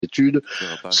inquiétude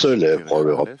se lève, prend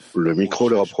le micro,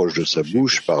 le rapproche de sa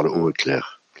bouche, parle haut et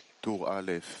clair.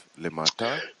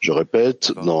 Je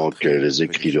répète, donc, les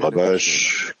écrits du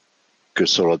Rabash, que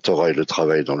sur la Torah et le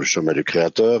travail dans le chemin du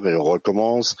Créateur, et on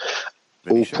recommence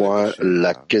au point,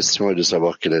 la question est de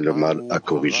savoir quel est le mal à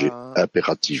corriger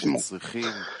impérativement.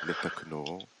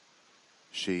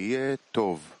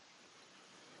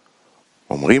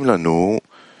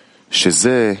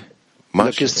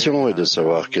 La question est de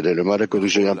savoir quel est le mal à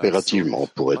corriger impérativement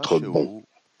pour être bon.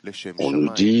 On nous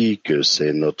dit que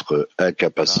c'est notre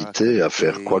incapacité à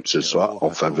faire quoi que ce soit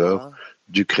en faveur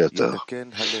du Créateur.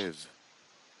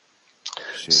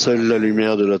 Seule la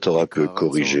lumière de la Torah peut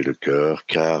corriger le cœur,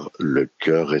 car le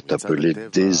cœur est appelé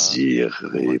désir,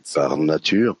 et par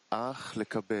nature,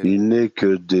 il n'est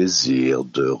que désir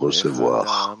de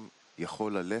recevoir.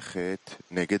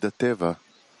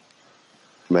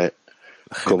 Mais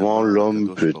comment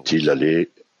l'homme peut-il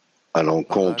aller à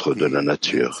l'encontre de la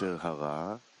nature?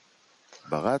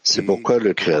 C'est pourquoi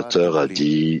le Créateur a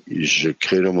dit « Je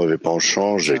crée le mauvais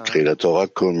penchant, j'ai créé la Torah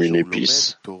comme une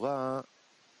épice ».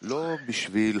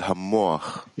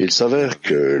 Il s'avère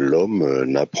que l'homme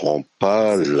n'apprend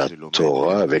pas la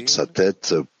Torah avec sa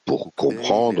tête pour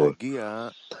comprendre,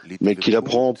 mais qu'il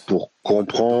apprend pour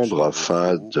comprendre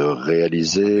afin de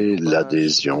réaliser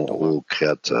l'adhésion au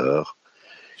Créateur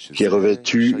qui est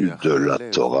revêtu de la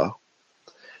Torah,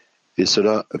 et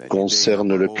cela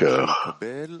concerne le cœur.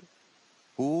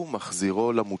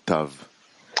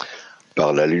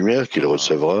 Par la lumière qu'il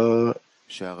recevra,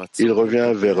 il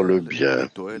revient vers le bien,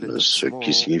 ce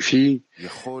qui signifie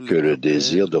que le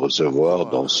désir de recevoir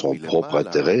dans son propre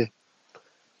intérêt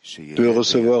peut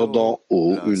recevoir d'en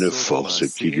haut une force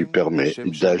qui lui permet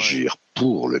d'agir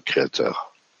pour le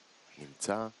Créateur.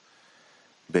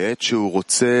 Il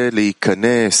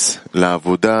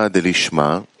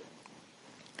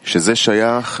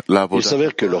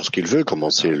s'avère que lorsqu'il veut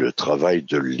commencer le travail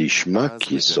de l'Ishma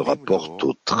qui se rapporte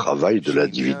au travail de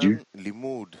l'individu,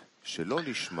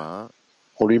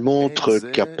 on lui montre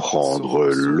qu'apprendre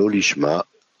l'olishma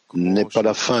n'est pas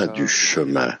la fin du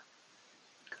chemin,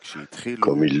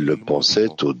 comme il le pensait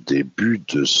au début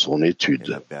de son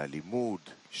étude.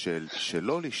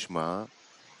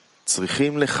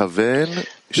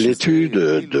 L'étude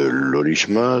de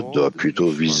l'olishma doit plutôt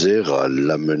viser à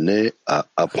l'amener à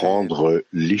apprendre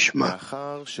l'ishma.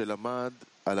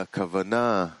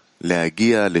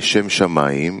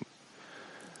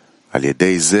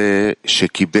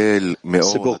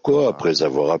 C'est pourquoi, après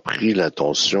avoir appris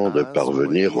l'intention de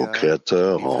parvenir au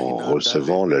Créateur en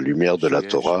recevant la lumière de la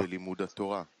Torah,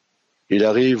 il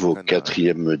arrive au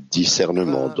quatrième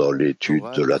discernement dans l'étude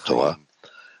de la Torah,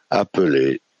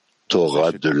 appelé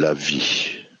Torah de la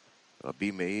vie.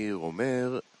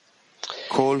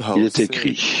 Il est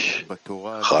écrit,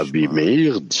 Rabbi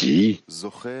Meir dit,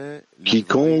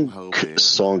 quiconque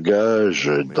s'engage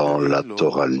dans la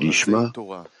Torah l'Ishma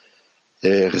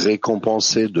est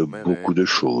récompensé de beaucoup de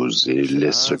choses et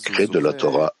les secrets de la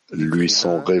Torah lui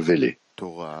sont révélés.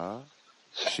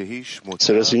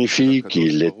 Cela signifie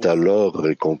qu'il est alors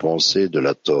récompensé de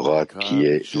la Torah qui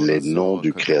est les noms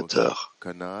du Créateur.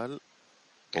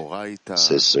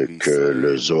 C'est ce que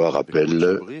le Zohar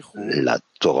appelle la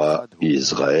Torah,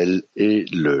 Israël et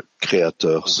le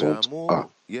Créateur sont un.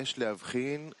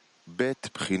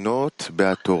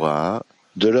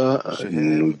 De là,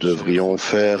 nous devrions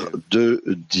faire deux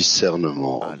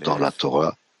discernements dans la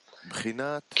Torah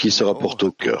qui se rapportent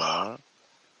au cœur.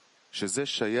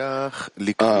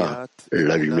 Un,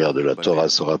 la lumière de la Torah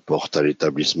se rapporte à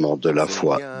l'établissement de la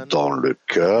foi dans le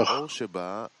cœur.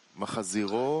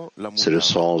 C'est le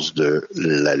sens de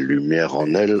la lumière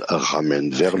en elle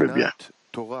ramène vers le bien.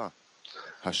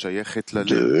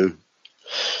 Deux,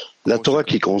 la Torah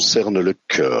qui concerne le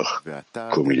cœur,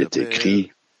 comme il est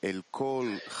écrit,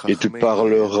 et tu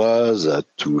parleras à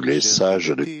tous les sages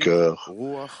de cœur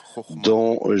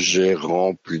dont j'ai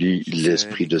rempli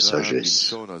l'esprit de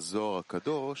sagesse.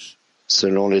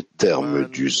 Selon les termes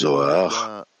du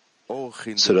Zohar,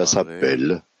 cela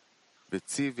s'appelle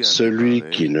celui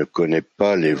qui ne connaît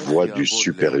pas les voies du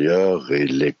supérieur et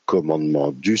les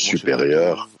commandements du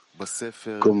supérieur,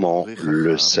 comment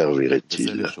le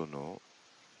servirait-il?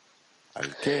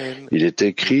 Il est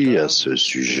écrit à ce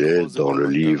sujet dans le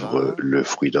livre Le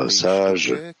fruit d'un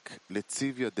sage,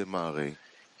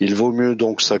 il vaut mieux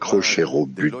donc s'accrocher au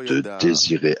but de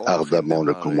désirer ardemment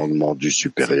le commandement du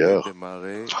supérieur,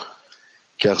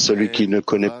 car celui qui ne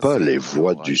connaît pas les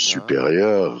voies du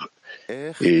supérieur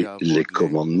et les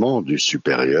commandements du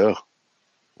supérieur,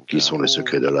 qui sont les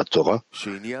secrets de la Torah,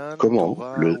 comment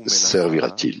le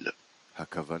servira-t-il?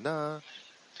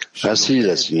 Ainsi,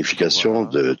 la signification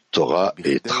de Torah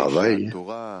et travail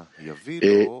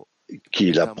est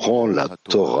qu'il apprend la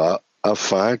Torah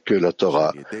afin que la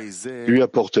Torah lui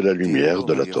apporte la lumière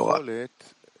de la Torah.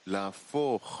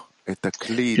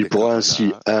 Il pourra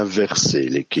ainsi inverser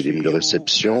les kélim de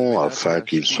réception afin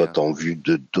qu'ils soient en vue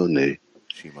de donner.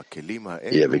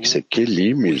 Et avec ces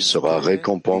kélim, il sera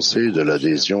récompensé de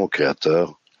l'adhésion au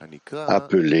Créateur,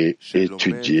 appelé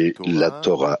étudier la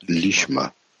Torah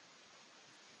Lishma.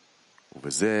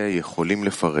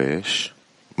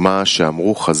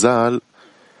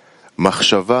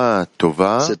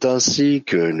 C'est ainsi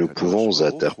que nous pouvons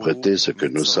interpréter ce que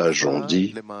nos sages ont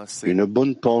dit. Une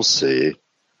bonne pensée,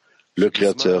 le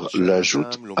Créateur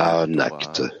l'ajoute à un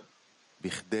acte.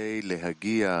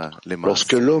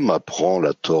 Lorsque l'homme apprend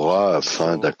la Torah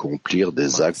afin d'accomplir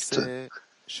des actes,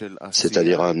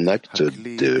 c'est-à-dire un acte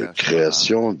de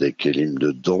création des kélim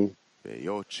de don,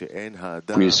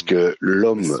 puisque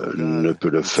l'homme ne peut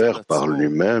le faire par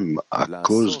lui-même à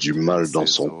cause du mal dans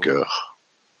son cœur.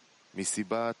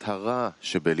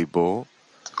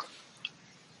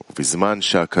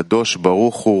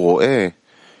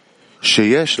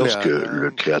 Lorsque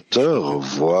le Créateur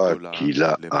voit qu'il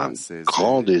a un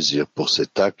grand désir pour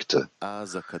cet acte,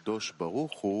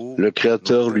 le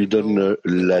Créateur lui donne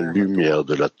la lumière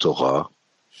de la Torah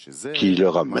qui le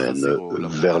ramène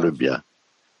vers le bien.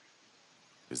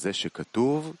 C'est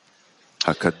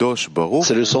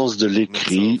le sens de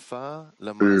l'écrit,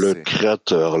 le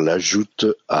Créateur l'ajoute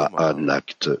à un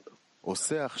acte.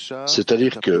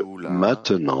 C'est-à-dire que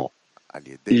maintenant,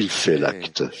 il fait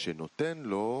l'acte.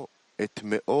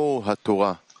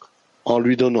 En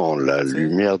lui donnant la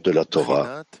lumière de la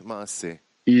Torah,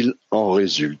 il en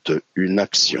résulte une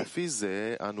action.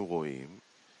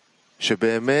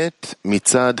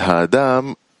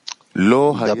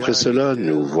 D'après cela,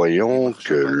 nous voyons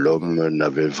que l'homme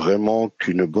n'avait vraiment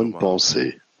qu'une bonne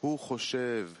pensée,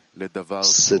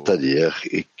 c'est-à-dire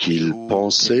qu'il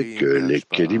pensait que les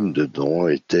kélim de don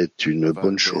étaient une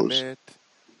bonne chose.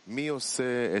 Mais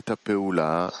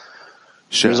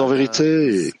en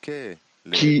vérité,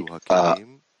 qui a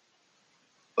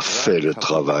fait le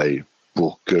travail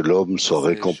pour que l'homme soit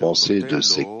récompensé de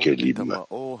ses kélim?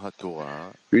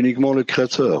 Uniquement le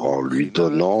Créateur, en lui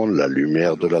donnant la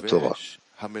lumière de la Torah,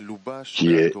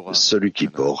 qui est celui qui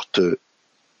porte,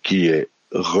 qui est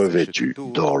revêtu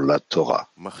dans la Torah.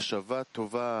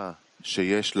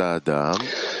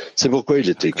 C'est pourquoi il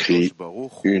est écrit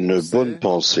 « Une bonne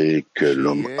pensée que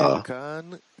l'homme a ».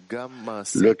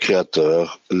 Le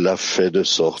Créateur l'a fait de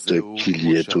sorte qu'il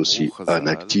y ait aussi un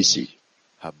acte ici.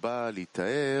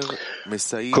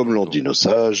 Comme l'ont dit nos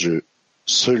sages,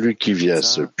 celui qui vient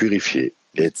se purifier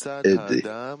est aidé.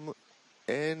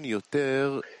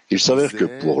 Il s'avère que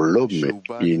pour l'homme,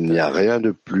 il n'y a rien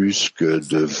de plus que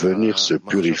de venir se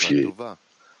purifier,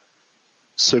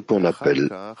 ce qu'on appelle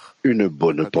une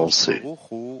bonne pensée.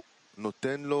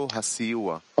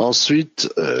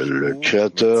 Ensuite, le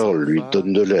Créateur lui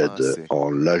donne de l'aide en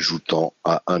l'ajoutant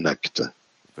à un acte.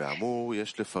 À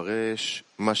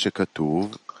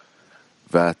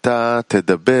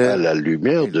la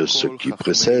lumière de ce qui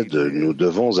précède, nous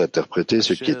devons interpréter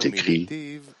ce qui est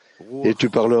écrit, et tu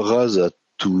parleras à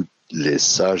tous les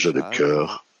sages de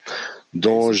cœur,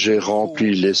 dont j'ai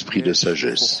rempli l'esprit de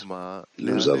sagesse.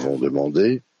 Nous avons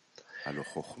demandé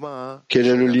quel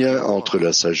est le lien entre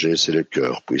la sagesse et le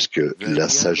cœur, puisque la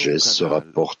sagesse se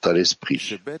rapporte à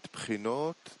l'esprit.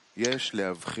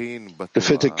 Le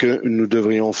fait est que nous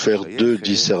devrions faire deux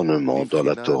discernements dans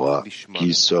la Torah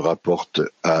qui se rapportent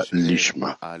à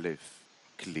l'Ishma.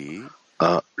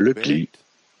 1. Le Kli.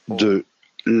 2.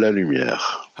 La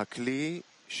lumière.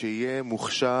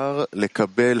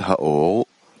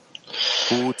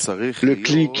 Le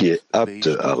Kli qui est apte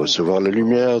à recevoir la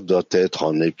lumière doit être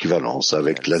en équivalence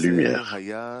avec la lumière,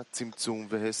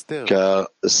 car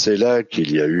c'est là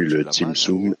qu'il y a eu le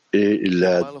Tzimtzum et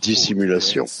la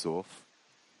dissimulation.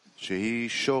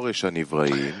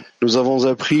 Nous avons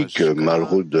appris que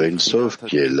Malchut de Ein Sof,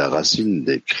 qui est la racine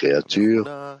des créatures,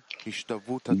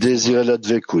 désirait la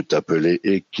Dvekut, appelée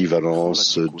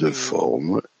équivalence de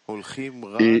forme,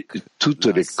 et toutes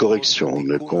les corrections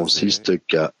ne consistent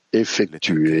qu'à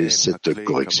effectuer cette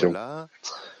correction,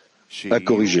 à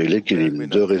corriger les kélim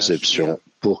de réception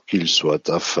pour qu'ils soient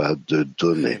afin de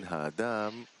donner.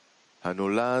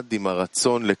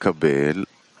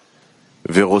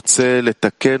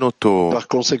 Par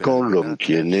conséquent, l'homme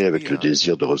qui est né avec le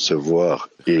désir de recevoir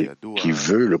et qui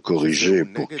veut le corriger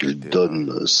pour qu'il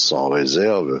donne sans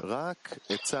réserve,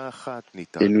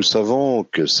 et nous savons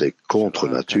que c'est contre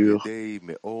nature,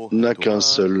 n'a qu'un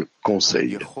seul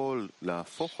conseil,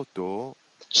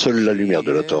 Seule la lumière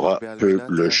de la Torah peut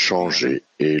le changer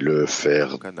et le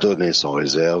faire donner sans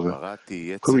réserve,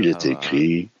 comme il est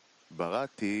écrit,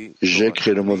 j'ai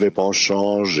créé le mauvais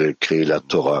penchant, j'ai créé la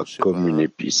Torah comme une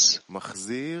épice.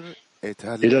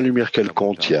 Et la lumière qu'elle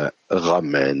contient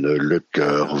ramène le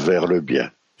cœur vers le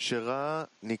bien.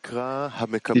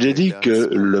 Il est dit que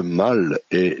le mal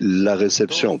est la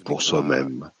réception pour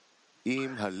soi-même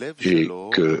et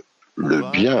que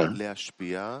le bien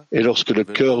est lorsque le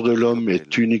cœur de l'homme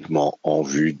est uniquement en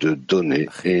vue de donner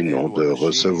et non de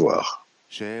recevoir.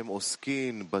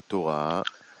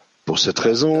 Pour cette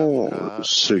raison,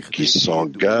 ceux qui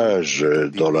s'engagent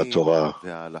dans la Torah,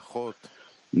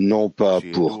 non pas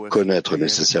pour connaître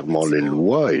nécessairement les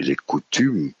lois et les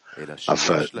coutumes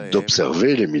afin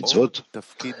d'observer les mitzvot,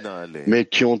 mais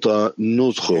qui ont un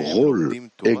autre rôle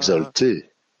exalté,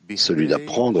 celui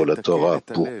d'apprendre la Torah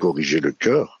pour corriger le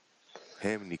cœur,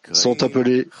 sont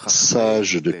appelés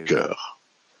sages de cœur,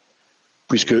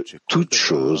 puisque toute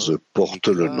chose porte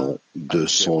le nom de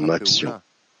son action.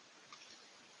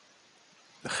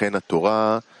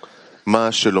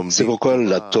 C'est pourquoi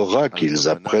la Torah qu'ils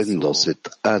apprennent dans cette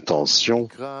intention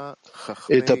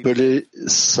est appelée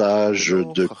sage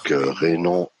de cœur et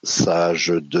non sage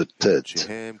de tête,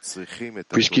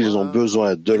 puisqu'ils ont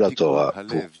besoin de la Torah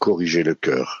pour corriger le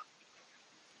cœur.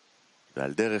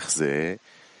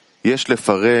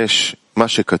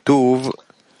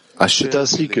 C'est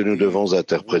ainsi que nous devons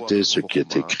interpréter ce qui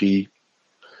est écrit,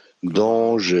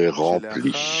 dont j'ai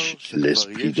rempli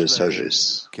l'esprit de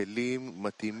sagesse.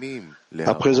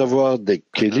 Après avoir des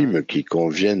kélim qui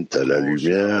conviennent à la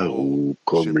lumière ou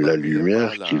comme la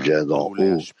lumière qui vient d'en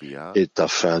haut est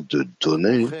afin de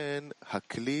donner,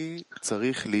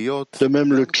 de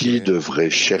même le cli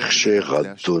devrait chercher à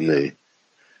donner,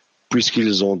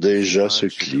 puisqu'ils ont déjà ce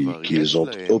cli qu'ils ont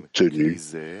obtenu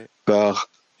par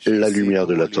la lumière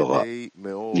de la Torah.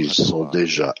 Ils sont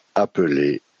déjà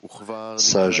appelés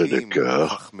sages de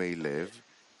cœur,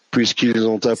 puisqu'ils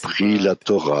ont appris la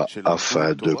Torah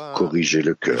afin de corriger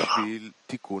le cœur.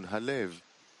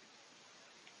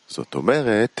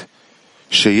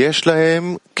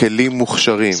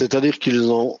 C'est-à-dire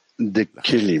qu'ils ont des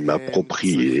kélim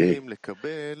appropriés.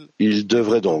 Ils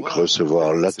devraient donc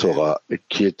recevoir la Torah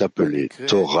qui est appelée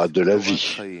Torah de la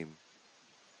vie.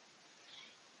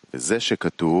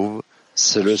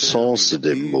 C'est le sens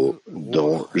des mots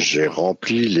dont j'ai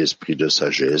rempli l'esprit de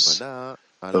sagesse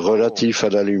relatif à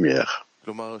la lumière.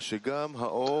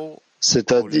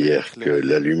 C'est-à-dire que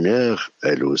la lumière,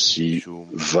 elle aussi,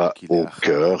 va au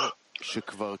cœur,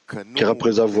 car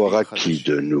après avoir acquis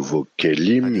de nouveaux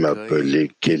kélim,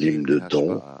 appelés kélim de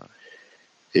don,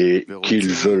 et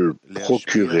qu'ils veulent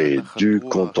procurer du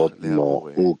contentement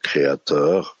au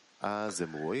Créateur,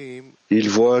 ils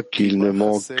voient qu'il ne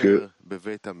manque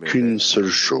qu'une seule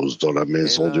chose dans la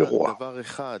maison du roi.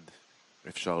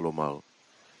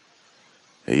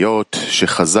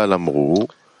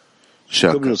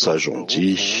 Comme nos sages ont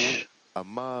dit,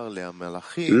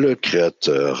 le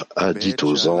Créateur a dit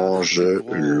aux anges,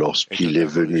 lorsqu'il est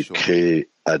venu créer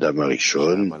Adam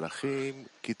Arishon,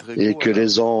 et que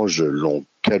les anges l'ont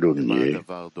calomnié,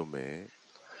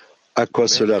 à quoi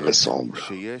cela ressemble?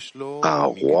 À un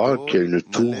roi qui a une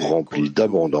tour remplie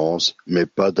d'abondance, mais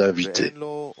pas d'invités.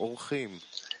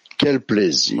 Quel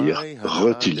plaisir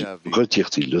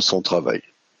retire-t-il de son travail?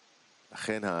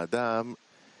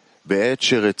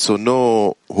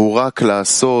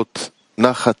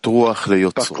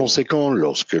 Par conséquent,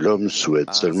 lorsque l'homme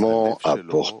souhaite seulement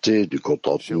apporter du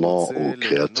contentement au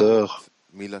Créateur,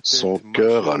 son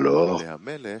cœur alors,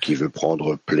 qui veut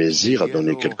prendre plaisir à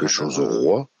donner quelque chose au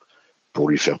roi, pour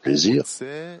lui faire plaisir,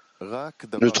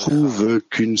 ne trouve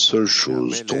qu'une seule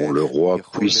chose dont le roi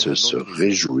puisse se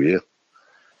réjouir,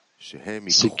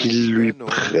 c'est qu'il lui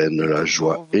prenne la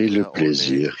joie et le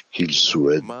plaisir qu'il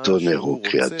souhaite donner aux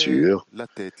créatures,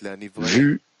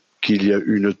 vu qu'il y a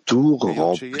une tour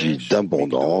remplie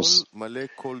d'abondance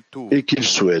et qu'il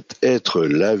souhaite être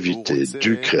l'invité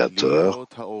du Créateur.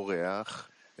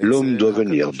 L'homme doit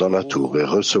venir dans la tour et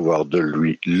recevoir de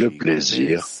lui le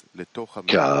plaisir,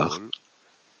 car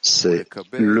c'est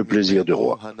le plaisir du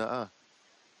roi.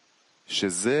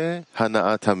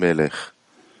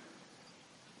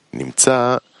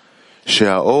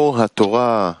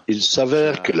 Il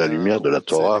s'avère que la lumière de la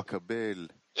Torah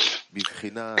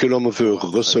que l'homme veut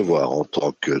recevoir en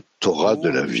tant que Torah de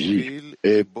la vie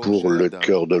est pour le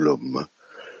cœur de l'homme.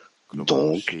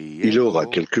 Donc, il aura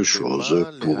quelque chose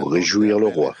pour réjouir le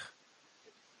roi.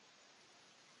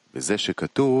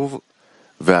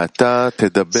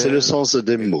 C'est le sens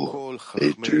des mots.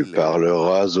 Et tu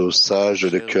parleras aux sages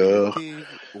de cœur,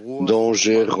 dont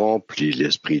j'ai rempli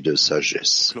l'esprit de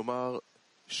sagesse.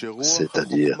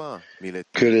 c'est-à-dire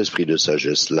que l'esprit de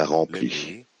sagesse l'a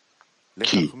rempli.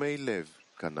 Qui?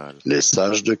 Les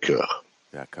sages de cœur.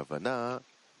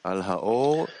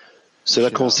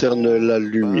 Cela concerne la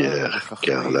lumière,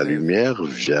 car la lumière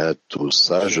vient aux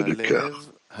sages de cœur.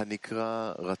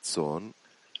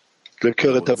 Le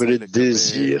cœur est appelé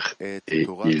désir et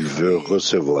il veut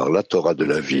recevoir la Torah de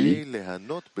la vie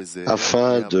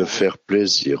afin de faire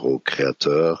plaisir au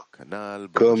Créateur,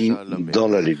 comme dans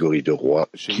l'allégorie de roi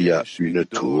qui a une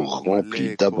tour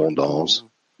remplie d'abondance,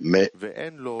 mais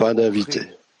pas d'invités.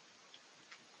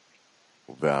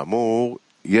 D'après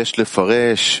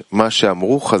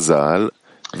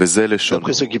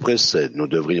ce qui précède, nous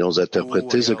devrions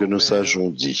interpréter ce que nos sages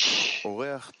ont dit.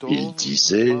 Ils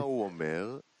disaient: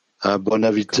 un bon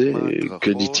invité,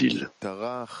 que dit-il?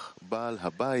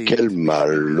 Quel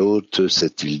mal l'hôte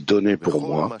s'est-il donné pour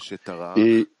moi,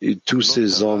 et tous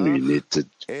ses ennuis n'étaient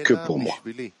que pour moi.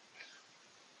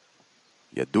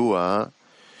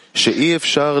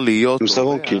 Nous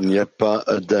savons qu'il n'y a pas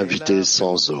d'invité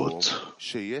sans hôte.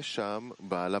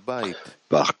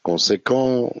 Par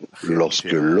conséquent,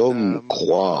 lorsque l'homme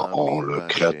croit en le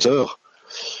Créateur,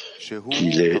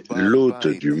 qu'il est l'hôte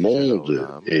du monde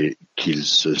et qu'il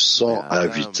se sent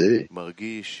invité,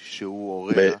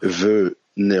 mais veut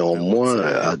néanmoins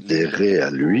adhérer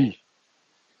à lui,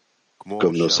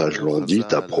 comme nos sages l'ont dit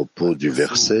à propos du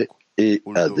verset « et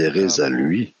adhérez à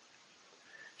lui »,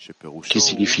 qui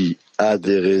signifie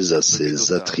adhérez à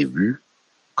ses attributs,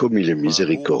 comme il est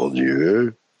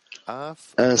miséricordieux,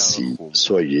 ainsi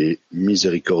soyez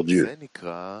miséricordieux.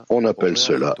 On appelle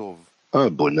cela un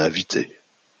bon invité.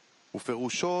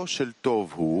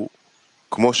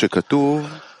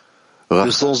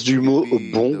 Le sens du mot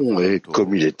bon est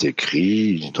comme il est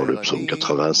écrit dans le psaume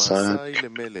 85,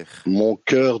 « Mon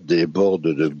cœur déborde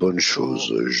de bonnes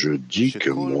choses, je dis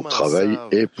que mon travail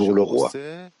est pour le roi ».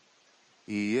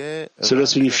 Cela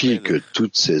signifie que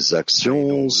toutes ces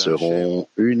actions seront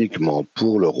uniquement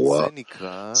pour le roi,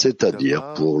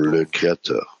 c'est-à-dire pour le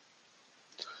Créateur.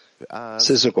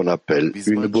 C'est ce qu'on appelle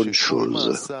une bonne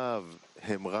chose.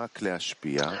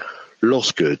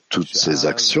 Lorsque toutes ces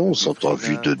actions sont en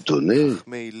vue de donner,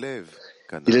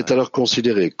 il est alors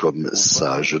considéré comme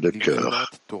sage de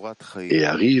cœur et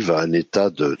arrive à un état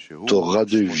de Torah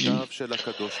de vie,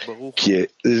 qui est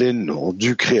les noms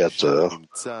du Créateur,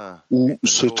 où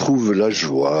se trouve la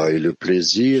joie et le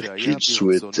plaisir qu'il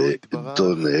souhaitait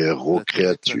donner aux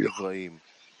créatures.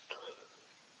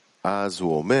 À ce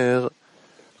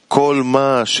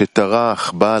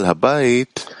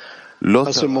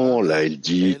moment-là, il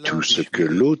dit « Tout ce que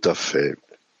l'hôte a fait,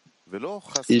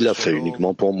 il l'a fait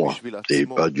uniquement pour moi, et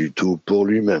pas du tout pour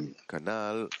lui-même. »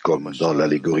 Comme dans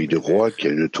l'allégorie du roi qui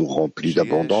a une tour remplie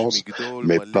d'abondance,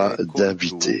 mais pas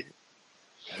d'invités.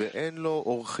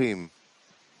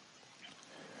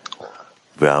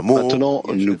 Maintenant,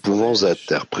 nous pouvons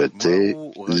interpréter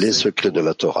les secrets de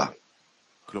la Torah,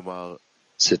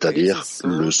 c'est-à-dire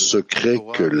le secret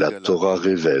que la Torah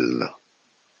révèle.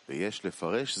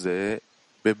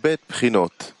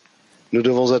 Nous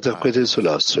devons interpréter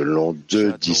cela selon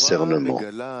deux discernements.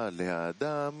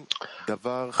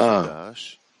 1.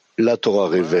 La Torah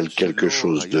révèle quelque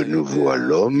chose de nouveau à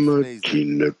l'homme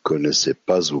qu'il ne connaissait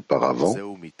pas auparavant.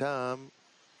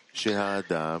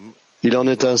 Il en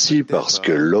est ainsi parce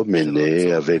que l'homme est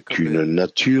né avec une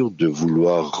nature de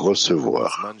vouloir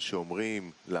recevoir.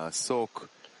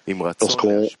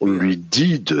 Lorsqu'on lui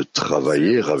dit de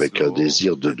travailler avec un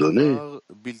désir de donner,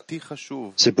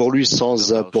 c'est pour lui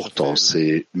sans importance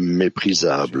et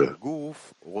méprisable.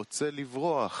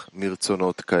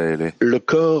 Le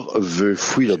corps veut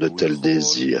fuir de tels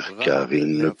désirs car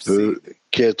il ne peut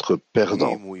qu'être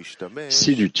perdant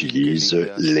s'il utilise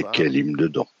les kelim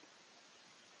dedans.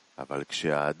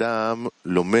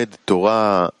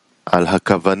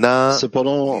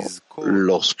 Cependant,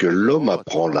 lorsque l'homme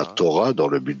apprend la Torah dans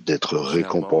le but d'être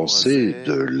récompensé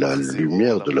de la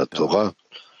lumière de la Torah,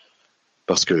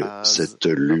 parce que cette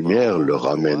lumière le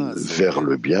ramène vers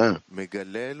le bien,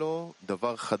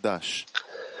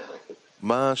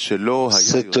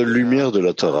 cette lumière de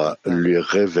la Torah lui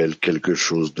révèle quelque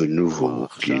chose de nouveau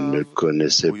qu'il ne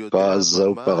connaissait pas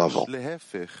auparavant.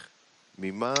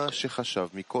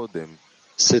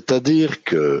 C'est-à-dire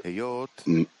que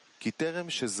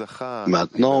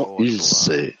maintenant il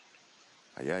sait.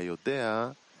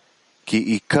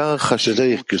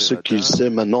 C'est-à-dire que ce qu'il sait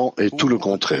maintenant est tout le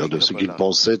contraire de ce qu'il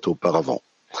pensait auparavant.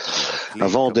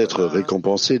 Avant d'être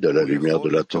récompensé de la lumière de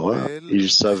la Torah,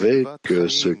 il savait que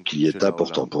ce qui est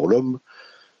important pour l'homme,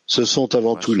 ce sont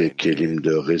avant tout les kélim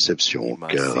de réception,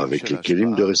 car avec les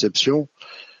kélim de réception,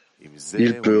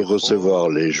 il peut recevoir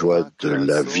les joies de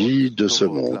la vie de ce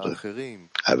monde.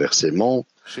 Inversement,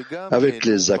 avec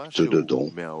les actes de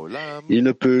don, il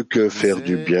ne peut que faire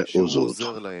du bien aux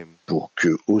autres, pour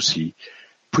qu'eux aussi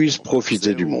puissent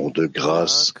profiter du monde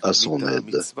grâce à son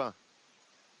aide.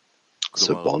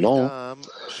 Cependant,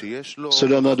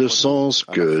 cela n'a de sens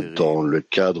que dans le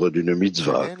cadre d'une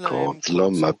mitzvah, quand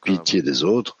l'homme a pitié des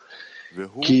autres,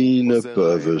 qui ne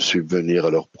peuvent subvenir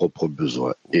à leurs propres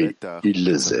besoins, et il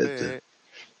les aide.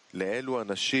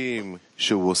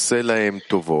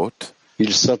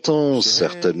 Il s'attend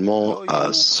certainement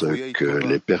à ce que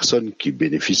les personnes qui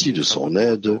bénéficient de son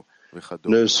aide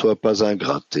ne soient pas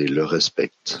ingrates et le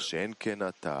respectent.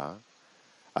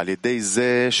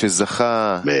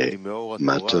 Mais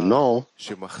maintenant,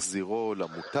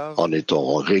 en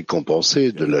étant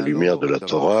récompensé de la lumière de la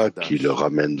Torah qui le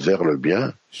ramène vers le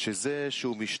bien,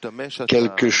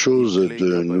 quelque chose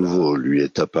de nouveau lui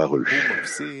est apparu.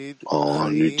 En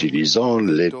utilisant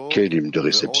les kelim de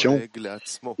réception,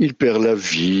 il perd la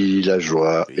vie, la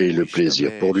joie et le plaisir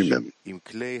pour lui-même.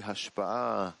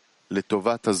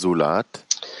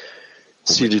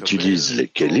 S'il utilise les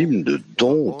kelim de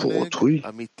don pour autrui,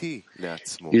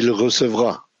 il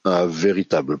recevra un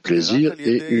véritable plaisir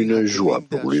et une joie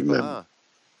pour lui-même.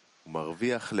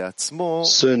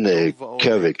 Ce n'est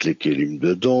qu'avec les kelim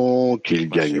de don qu'il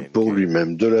gagne pour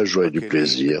lui-même de la joie et du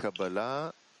plaisir,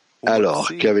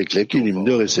 alors qu'avec les kelim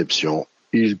de réception,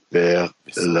 il perd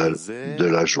de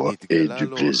la joie et du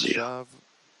plaisir.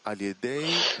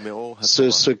 Ce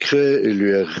secret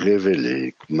lui est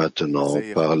révélé maintenant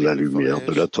par la lumière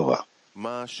de la Torah.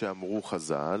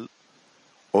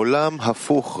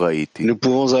 Nous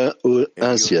pouvons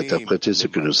ainsi interpréter ce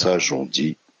que nos sages ont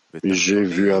dit. J'ai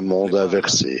vu un monde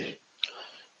inversé,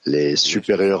 les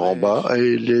supérieurs en bas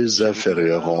et les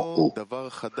inférieurs en haut.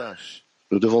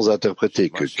 Nous devons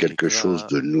interpréter que quelque chose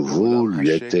de nouveau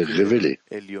lui a été révélé.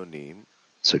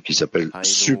 Ce qui s'appelle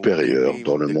supérieur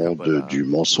dans le monde du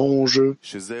mensonge,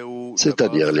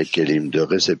 c'est-à-dire les kelim de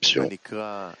réception,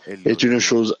 est une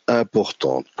chose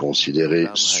importante considérée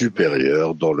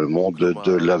supérieure dans le monde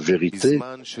de la vérité,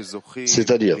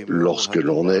 c'est-à-dire lorsque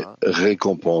l'on est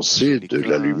récompensé de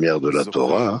la lumière de la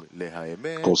Torah,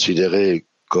 considéré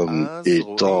comme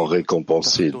étant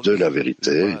récompensé de la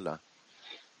vérité,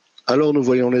 alors nous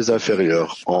voyons les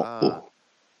inférieurs en haut.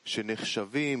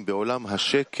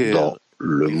 Dans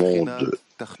le monde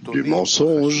du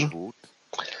mensonge,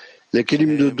 les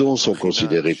kelim de don sont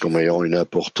considérés comme ayant une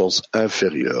importance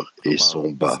inférieure et sont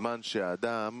bas.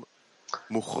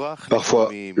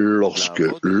 Parfois, lorsque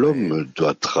l'homme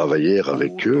doit travailler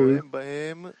avec eux,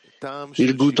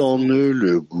 il goûte en eux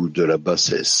le goût de la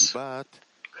bassesse,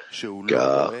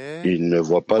 car il ne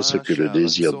voit pas ce que le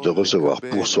désir de recevoir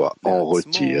pour soi en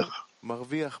retire.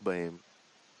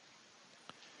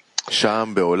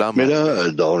 Mais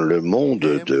là, dans le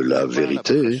monde de la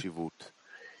vérité,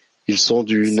 ils sont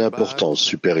d'une importance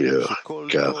supérieure,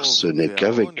 car ce n'est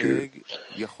qu'avec eux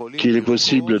qu'il est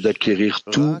possible d'acquérir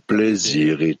tout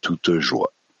plaisir et toute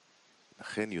joie.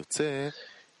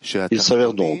 Il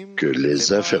s'avère donc que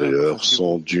les inférieurs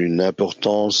sont d'une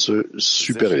importance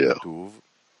supérieure.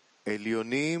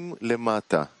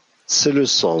 C'est le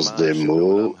sens des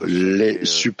mots « les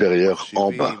supérieurs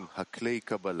en bas ».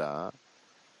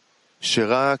 Les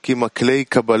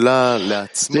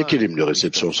kelim de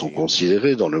réception sont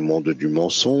considérés dans le monde du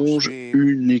mensonge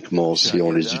uniquement si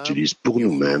on les utilise pour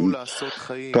nous-mêmes,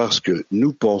 parce que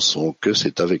nous pensons que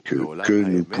c'est avec eux que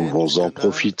nous pouvons en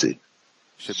profiter.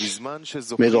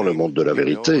 Mais dans le monde de la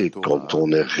vérité, quand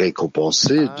on est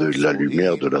récompensé de la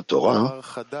lumière de la Torah,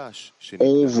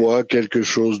 on voit quelque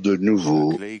chose de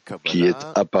nouveau qui est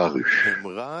apparu.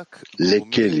 Les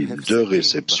kelim de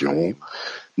réception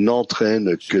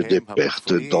n'entraînent que des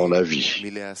pertes dans la vie.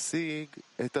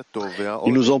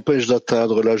 Ils nous empêchent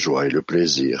d'atteindre la joie et le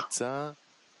plaisir.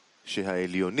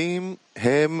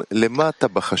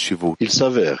 Il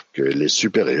s'avère que les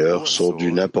supérieurs sont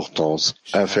d'une importance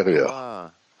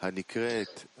inférieure.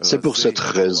 C'est pour cette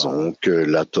raison que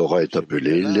la Torah est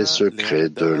appelée les secrets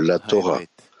de la Torah,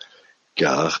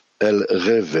 car elle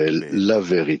révèle la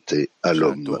vérité à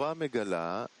l'homme.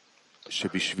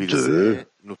 2.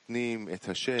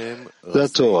 La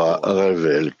Torah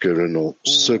révèle que le nom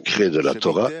secret de la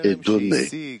Torah est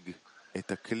donné,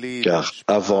 car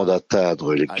avant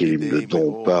d'atteindre les kelim de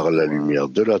don par la lumière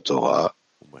de la Torah,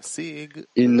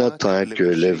 il n'atteint que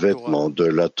les vêtements de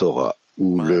la Torah,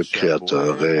 où le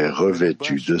Créateur est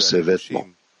revêtu de ses vêtements.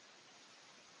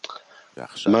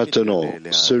 Maintenant,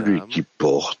 celui qui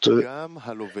porte,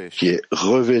 qui est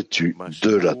revêtu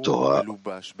de la Torah,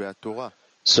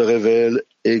 se révèle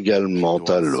également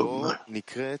à l'homme.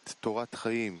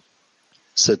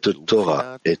 Cette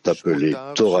Torah est appelée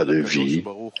Torah de vie,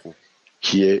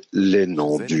 qui est les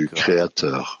noms du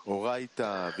Créateur.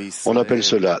 On appelle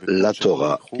cela la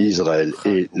Torah. Israël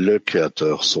et le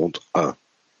Créateur sont un.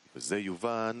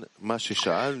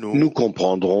 Nous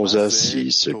comprendrons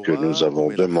ainsi ce que nous avons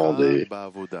demandé.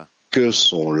 Que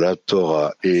sont la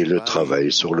Torah et le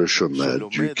travail sur le chemin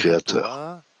du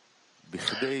Créateur?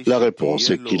 La réponse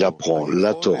est qu'il apprend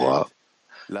la Torah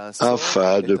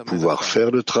afin de pouvoir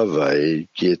faire le travail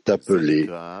qui est appelé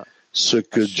ce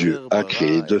que Dieu a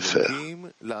créé de faire.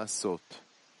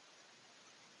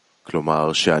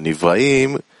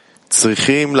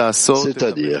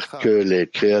 C'est-à-dire que les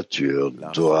créatures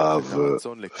doivent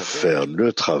faire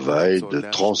le travail de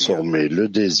transformer le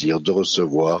désir de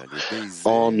recevoir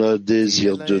en un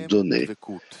désir de donner,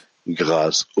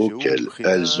 grâce auquel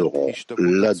elles auront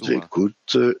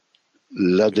l'advékut,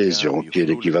 l'adhésion qui est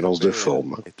l'équivalence de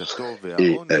forme,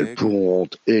 et elles pourront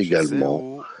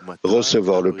également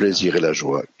recevoir le plaisir et la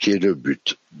joie qui est le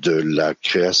but de la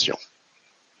création.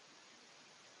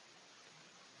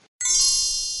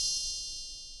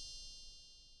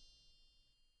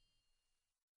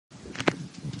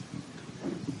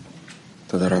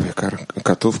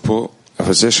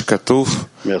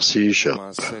 Merci, cher.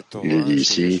 Il est dit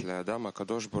ici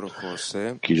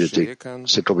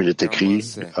c'est comme il est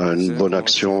écrit, une bonne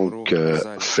action que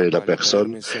fait la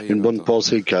personne, une bonne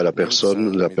pensée qu'a la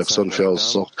personne fait en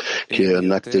sorte qu'il y ait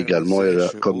un acte également, et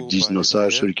comme disent nos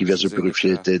sages, celui qui vient se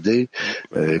purifier est aidé,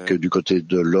 que du côté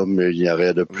de l'homme, il n'y a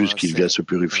rien de plus qu'il vient se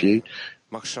purifier,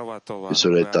 et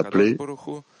cela est appelé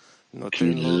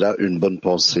qu'il a une bonne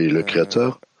pensée. Le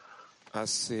Créateur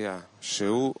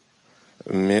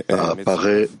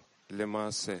apparaît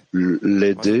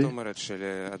l'aider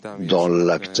dans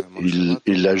l'acte.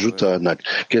 Il ajoute à un acte.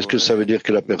 Qu'est-ce que ça veut dire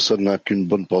que la personne n'a qu'une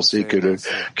bonne pensée et que le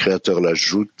Créateur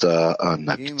l'ajoute à un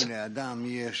acte?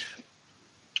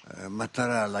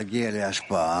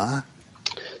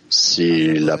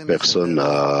 Si la personne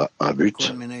a un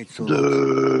but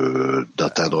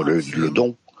d'atteindre le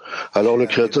don, alors le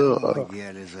Créateur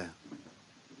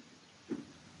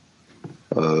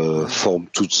forme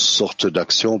toutes sortes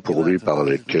d'actions pour lui par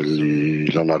lesquelles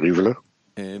il en arrive là.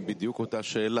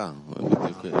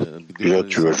 Là,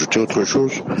 tu veux ajouter autre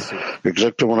chose?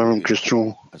 Exactement la même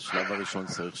question.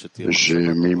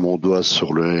 J'ai mis mon doigt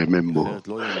sur le même mot.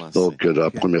 Donc, la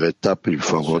première étape, il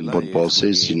faut avoir une bonne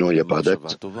pensée, sinon il n'y a pas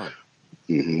d'acte.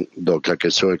 Donc, la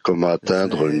question est comment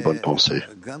atteindre une bonne pensée.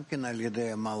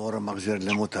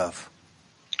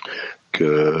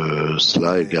 Que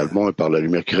cela également est par la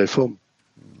lumière qui réforme.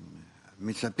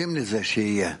 Et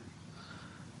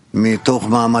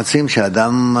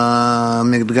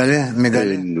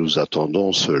nous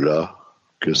attendons cela,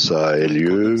 que ça ait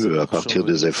lieu à partir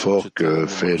des efforts que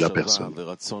fait la personne.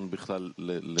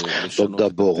 Donc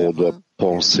d'abord, on doit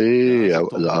penser,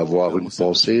 avoir une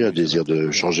pensée, un désir de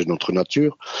changer notre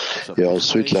nature, et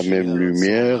ensuite la même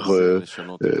lumière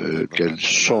qu'elle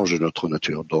change notre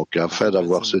nature. Donc afin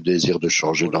d'avoir ce désir de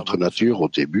changer notre nature au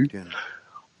début,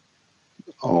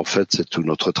 en fait, c'est tout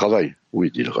notre travail.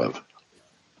 Oui, dit le Rav.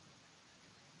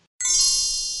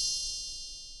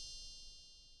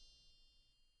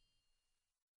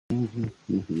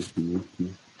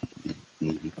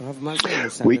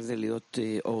 Oui.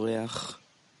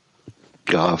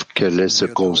 Grave, quel est ce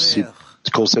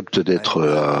concept d'être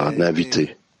un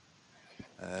invité?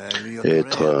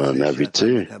 Être un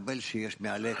invité,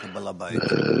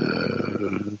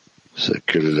 c'est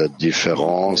que la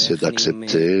différence est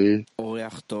d'accepter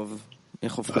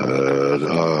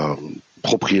un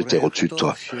propriétaire au-dessus de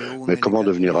toi. Mais comment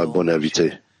devenir un bon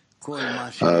invité?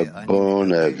 Un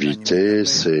bon invité,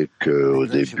 c'est qu'au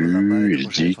début, il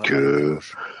dit que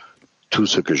tout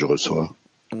ce que je reçois,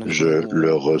 je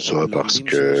le reçois parce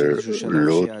que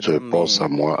l'autre pense à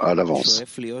moi à l'avance.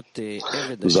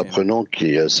 Nous apprenons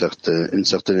qu'il y a une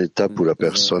certaine étape où la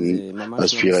personne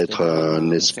aspire à être un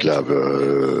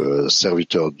esclave,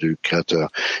 serviteur du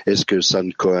Créateur. Est-ce que ça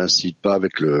ne coïncide pas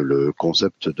avec le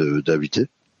concept d'invité?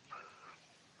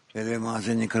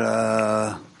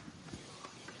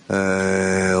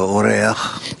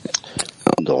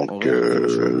 Donc,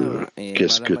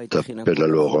 qu'est-ce que tu appelles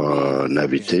alors un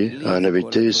invité? Un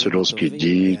invité, selon ce qu'il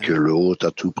dit, que le hôte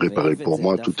a tout préparé pour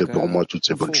moi, tout est pour moi, toutes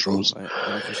ces bonnes choses.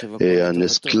 Et un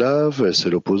esclave, c'est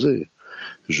l'opposé.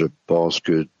 Je pense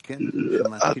que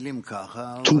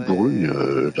tout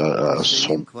brûle à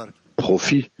son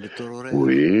profit.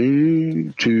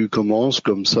 Oui, tu commences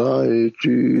comme ça et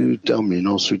tu termines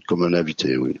ensuite comme un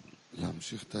invité, oui.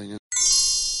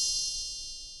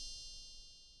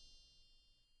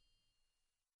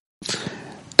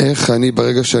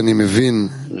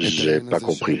 J'ai pas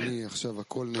compris.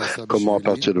 Comment, à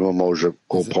partir du moment où je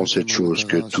comprends cette chose,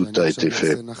 que tout a été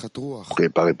fait,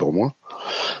 préparé pour moi,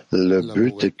 le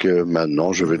but est que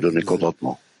maintenant je vais donner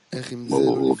contentement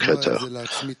au Créateur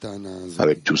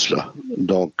avec tout cela.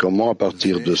 Donc, comment, à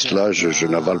partir de cela, je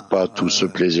n'avale pas tout ce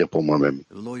plaisir pour moi-même?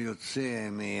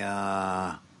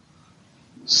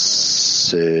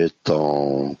 C'est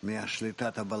en ne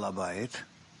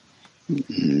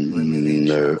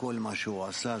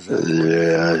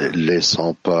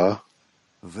laissant pas,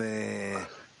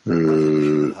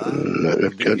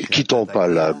 quittant pas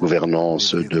la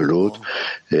gouvernance de l'autre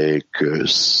et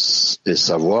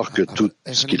savoir que tout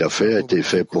ce qu'il a fait a été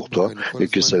fait pour toi et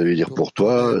que ça veut dire pour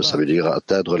toi, ça veut dire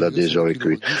atteindre l'adhésion avec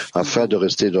lui. Afin de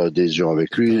rester dans l'adhésion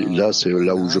avec lui, là c'est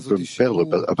là où je peux me perdre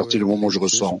à partir du moment où je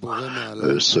ressens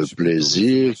ce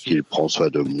plaisir qu'il prend soin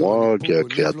de moi, qu'il y a un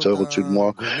créateur au-dessus de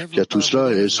moi, qu'il y a tout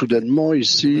cela et soudainement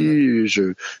ici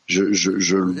je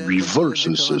lui vole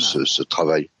ce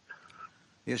travail.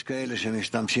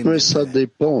 Mais ça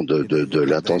dépend de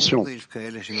l'intention.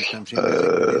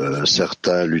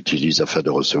 Certains l'utilisent afin de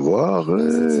recevoir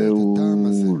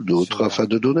ou d'autres afin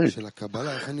de donner.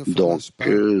 Donc,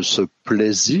 ce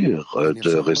plaisir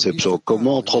de réception,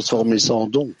 comment transformer ça en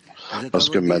don? Parce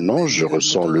que maintenant, je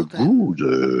ressens le goût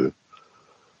de...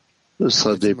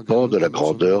 Ça dépend de la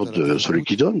grandeur de celui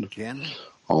qui donne.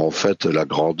 En fait, la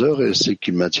grandeur, c'est ce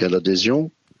qui maintient l'adhésion?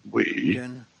 Oui.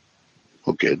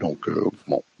 Ok, donc,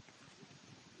 bon.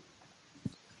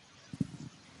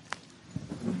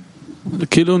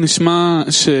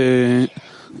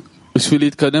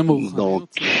 Donc,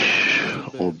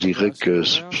 on dirait que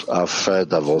afin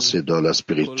d'avancer dans la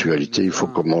spiritualité, il faut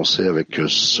commencer avec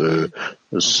ce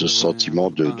sentiment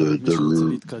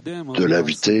de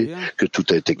l'invité, que tout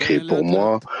a été créé pour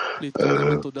moi,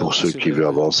 pour ceux qui veulent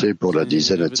avancer, pour la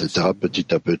dizaine, etc.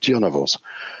 Petit à petit, on avance.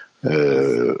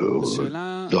 Dans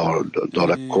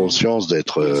la conscience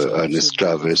d'être un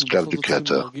esclave du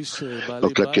Créateur.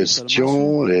 Donc la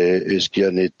question est, est-ce qu'il y a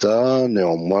un état,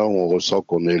 néanmoins on ressent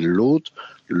qu'on est l'hôte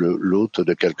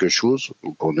de quelque chose,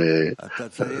 ou qu'on est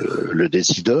le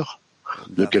décideur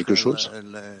de quelque chose?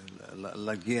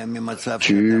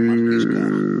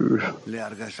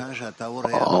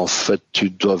 En fait, tu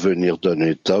dois venir d'un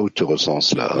état où tu ressens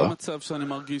cela,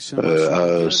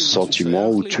 un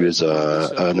sentiment où tu es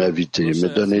un invité, mais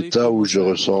d'un état où je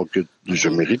ressens que je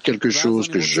mérite quelque chose,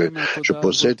 que je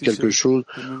possède quelque chose,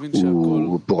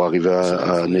 ou pour arriver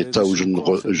à un état où je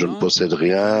ne possède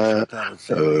rien,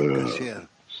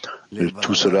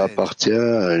 tout cela appartient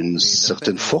à une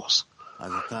certaine force,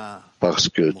 parce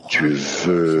que tu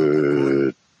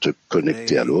veux te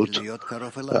connecter à l'autre,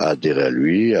 adhérer à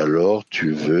lui, alors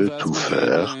tu veux tout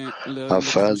faire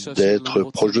afin d'être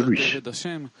proche de lui.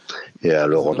 Et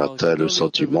alors on atteint le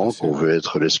sentiment qu'on veut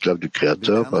être l'esclave du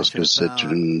Créateur parce que c'est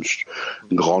une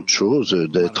grande chose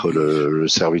d'être le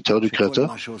serviteur du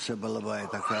Créateur.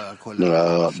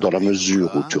 Dans la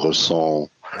mesure où tu ressens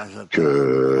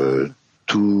que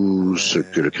tout ce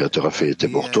que le Créateur a fait était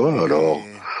pour toi, alors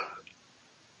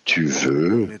tu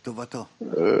veux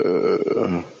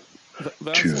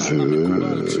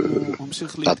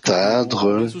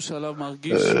atteindre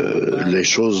les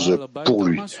choses pour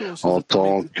lui. En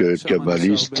tant que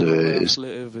kabbaliste,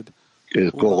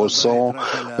 qu'on ressent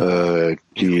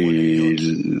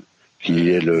qui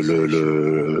est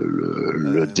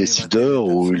le décideur,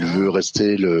 où il veut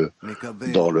rester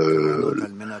dans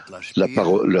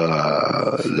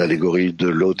l'allégorie de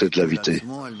l'hôte et de l'invité.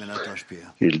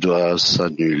 Il doit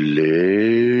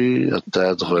s'annuler,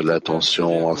 atteindre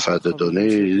l'intention afin de donner,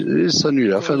 et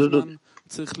s'annuler afin de donner.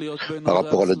 Par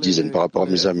rapport à la dizaine, par rapport à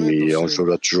mes amis, je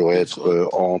dois toujours être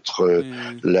entre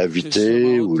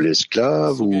l'invité ou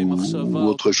l'esclave ou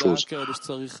autre chose,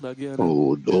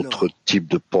 ou d'autres types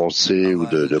de pensée ou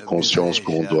de conscience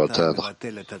qu'on doit atteindre.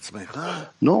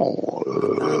 Non,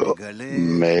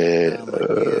 mais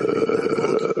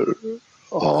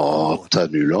en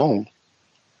t'annulant,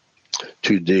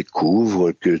 tu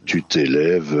découvres que tu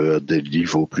t'élèves à des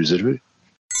niveaux plus élevés.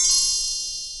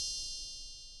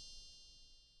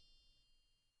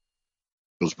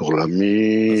 Pour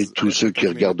l'ami, tous ceux qui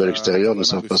regardent de l'extérieur ne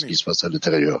savent pas ce qui se passe à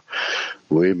l'intérieur.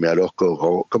 Oui, mais alors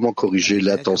comment corriger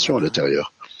l'intention à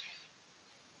l'intérieur?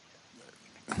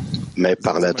 Mais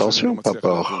par l'intention, pas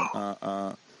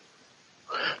par...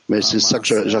 Mais c'est ça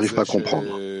que j'arrive pas à comprendre.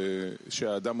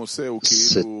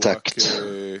 Cet acte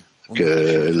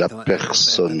que la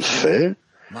personne fait,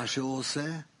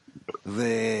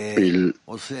 il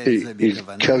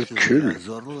calcule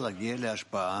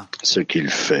ce qu'il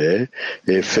fait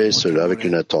et fait cela avec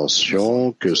une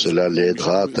intention que cela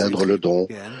l'aidera à atteindre le don,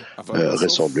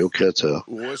 ressembler au Créateur.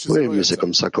 Oui, mais c'est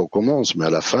comme ça qu'on commence, mais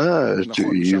à la fin,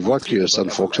 il voit que ça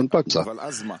ne fonctionne pas comme ça.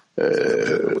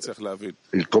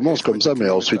 Il commence comme ça,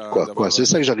 mais ensuite quoi? C'est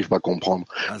ça que j'arrive pas à comprendre.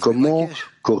 Comment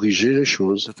corriger les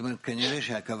choses?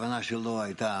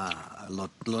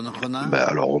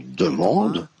 Alors on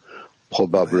demande.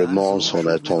 Probablement son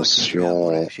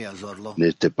intention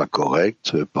n'était pas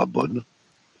correcte, pas bonne.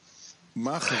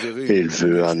 Et il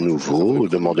veut à nouveau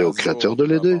demander au Créateur de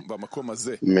l'aider.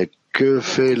 Mais que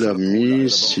fait l'ami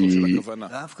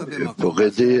pour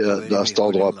aider à cet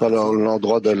endroit, pas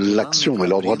l'endroit de l'action, mais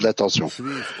l'endroit de l'attention.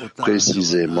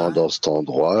 Précisément dans cet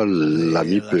endroit,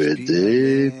 l'ami peut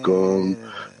aider comme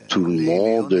tout le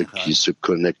monde qui se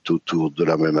connecte autour de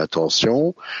la même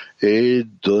attention et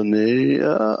donner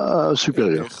à un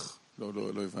supérieur.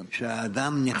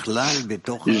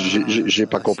 J'ai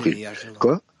pas compris.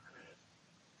 Quoi?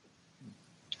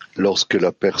 Lorsque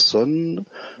la personne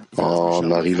en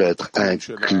arrive à être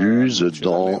incluse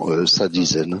dans sa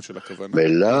dizaine. Mais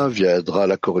là viendra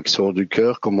la correction du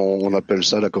cœur, comment on appelle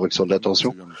ça, la correction de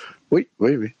l'attention? Oui.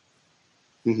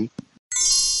 Mm-hmm.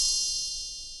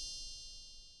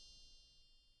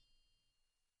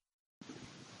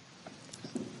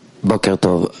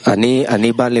 Bonjour,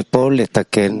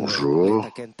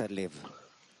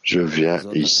 je viens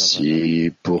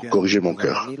ici pour corriger mon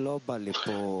cœur.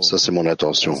 Ça, c'est mon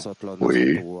intention.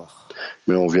 Oui,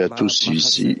 mais on vient tous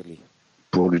ici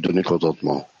pour lui donner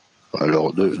contentement.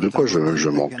 Alors, de quoi je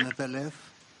manque?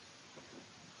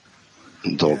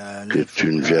 Donc,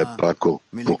 tu ne viens pas pour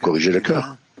corriger le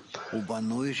cœur? Que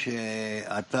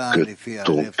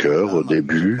ton cœur, au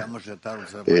début,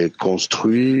 est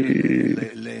construit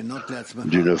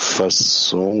d'une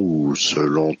façon où,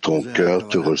 selon ton cœur,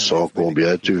 tu ressens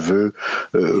combien tu veux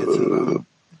te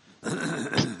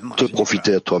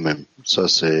profiter à toi-même. Ça,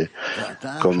 c'est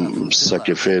comme ça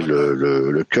qu'est fait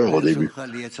le cœur au début.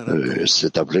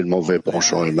 C'est appelé le mauvais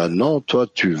penchant. Et maintenant, toi,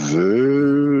 tu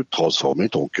veux transformer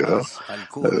ton cœur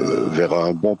vers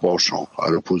un bon penchant, à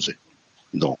l'opposé.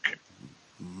 Donc,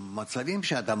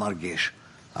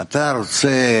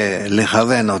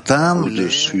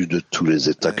 au-dessus de tous les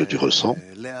états que tu ressens,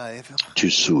 tu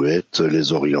souhaites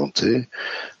les orienter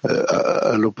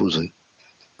à l'opposé.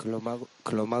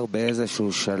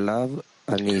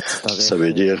 Ça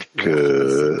veut dire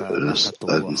que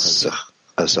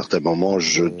à certains moments,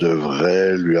 je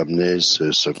devrais lui amener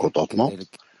ce contentement.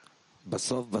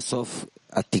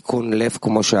 À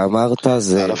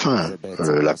la fin,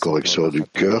 la correction du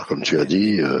cœur, comme tu as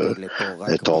dit,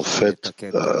 est en fait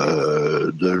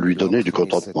de lui donner du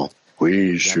contentement.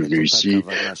 Oui, je suis venu ici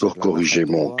pour corriger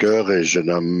mon cœur et je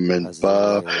n'amène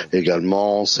pas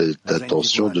également cette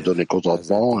intention de donner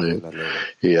contentement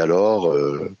et alors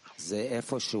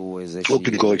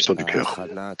aucune correction du cœur.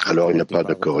 Alors il n'y a pas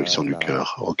de correction du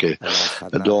cœur. Ok.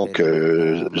 Donc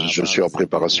je suis en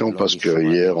préparation parce que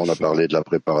hier on a parlé de la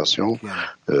préparation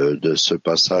de ce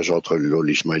passage entre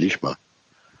l'Olishma et l'Ishma.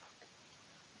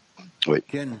 Oui.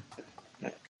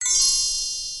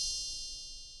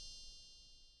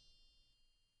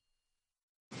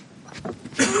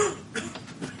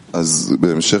 Pour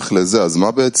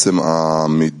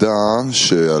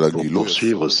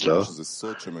poursuivre cela,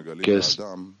 qu'est-ce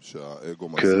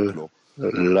que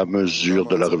la mesure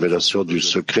de la révélation du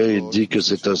secret? Il dit que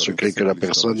c'est un secret que la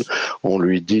personne, on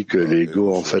lui dit que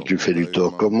l'ego en fait lui fait du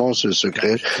tort. Comment ce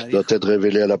secret doit être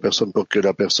révélé à la personne pour que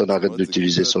la personne arrête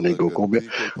d'utiliser son ego? Combien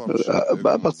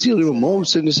à partir du moment où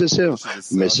c'est nécessaire.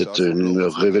 Mais c'est une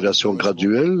révélation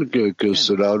graduelle que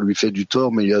cela lui fait du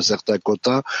tort, mais il y a certains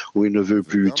quotas où il ne veut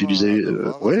plus utiliser.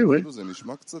 Oui.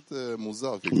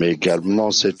 Mais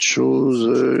également cette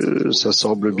chose, ça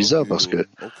semble bizarre parce que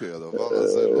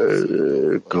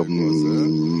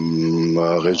comme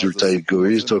un résultat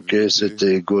égoïste, ok, cet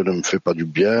ego ne me fait pas du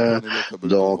bien,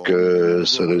 donc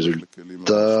ce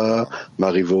résultat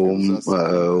m'arrive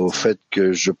au fait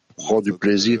que je prends du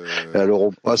plaisir. Et alors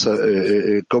on passe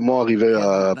comment arriver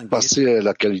à passer à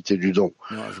la qualité du don?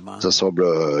 Ça semble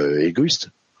égoïste.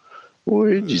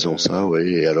 Oui, disons ça,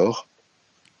 oui, et alors?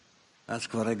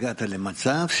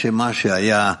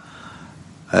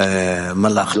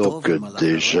 Donc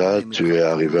déjà, tu es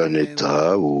arrivé à un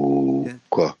état où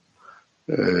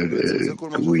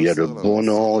où il y a le bon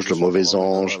ange, le mauvais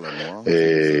ange,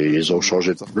 et ils ont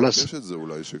changé de place.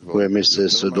 Oui, mais c'est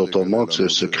ce dont on manque, ce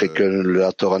secret que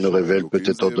la Torah nous révèle.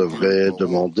 Peut-être on devrait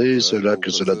demander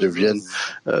que cela devienne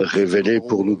révélé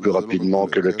pour nous plus rapidement,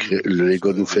 que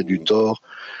l'ego nous fait du tort,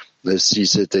 Si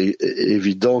c'était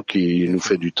évident qu'il nous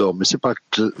fait du tort, mais c'est pas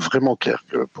vraiment clair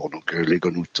pour nous que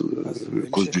l'ego nous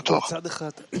cause du tort.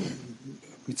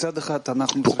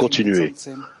 Pour continuer,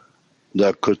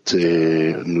 d'un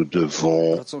côté, nous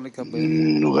devons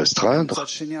nous restreindre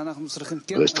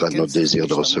notre désir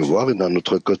de recevoir, et d'un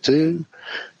autre côté,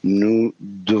 nous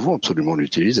devons absolument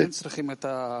l'utiliser.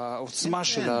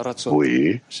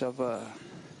 Oui,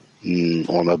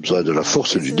 on a besoin de la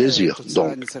force du désir.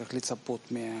 Donc,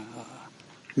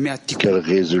 quel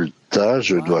résultat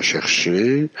je dois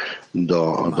chercher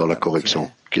dans la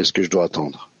correction? Qu'est-ce que je dois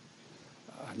attendre?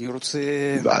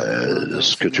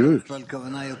 Ce que tu veux.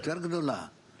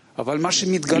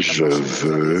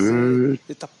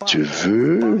 Tu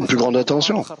veux une plus grande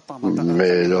attention.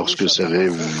 Mais lorsque c'est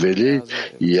révélé,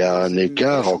 il y a un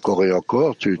écart encore et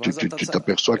encore, tu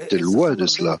t'aperçois que tu es loin de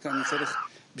cela.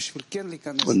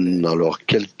 Alors,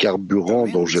 quel carburant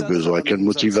dont j'ai besoin? Quelle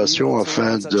motivation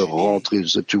afin de rentrer?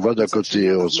 Tu vois, d'un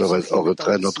côté, on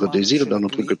retrait notre désir, d'un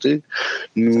autre côté,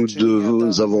 nous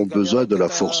avons besoin de la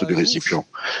force du récipient.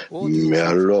 Mais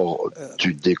alors,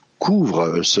 tu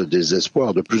découvres ce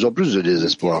désespoir, de plus en plus de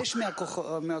désespoir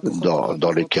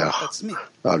dans l'écart.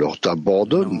 Alors, tu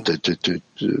abandonnes,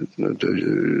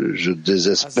 je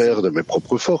désespère de mes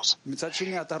propres forces.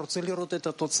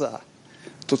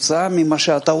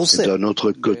 D'un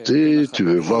autre côté, tu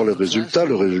veux voir le résultat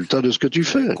de ce que tu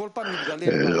fais.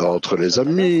 Entre les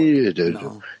amis,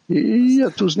 il y a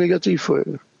tous négatifs. Ouais.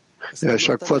 Et à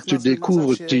chaque fois que tu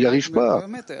découvres, tu n'y arrives pas.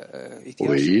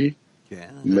 Oui,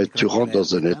 mais tu rentres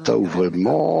dans un état où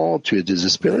vraiment tu es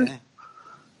désespéré.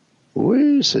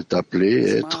 Oui, c'est appelé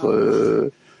être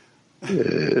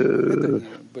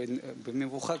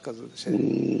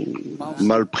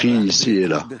mal pris ici et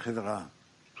là.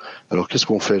 Alors, qu'est-ce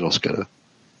qu'on fait dans ce cas-là?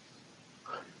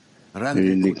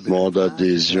 Uniquement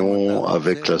d'adhésion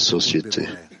avec la société.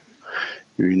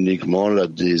 Uniquement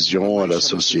l'adhésion à la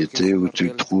société où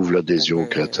tu trouves l'adhésion au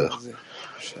Créateur.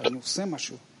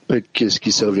 Et qu'est-ce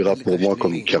qui servira pour moi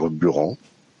comme carburant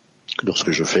lorsque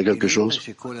je fais quelque chose?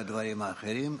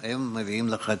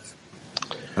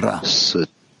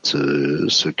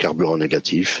 Ce carburant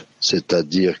négatif,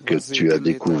 c'est-à-dire que tu as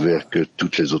découvert que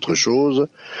toutes les autres choses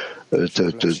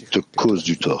te causent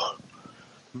du tort.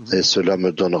 Et cela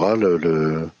me donnera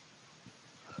le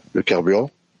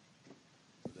carburant.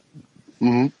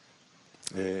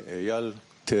 Eyal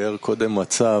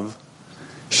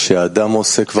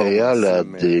a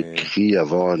décrit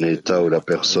avant un état où la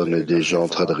personne est déjà en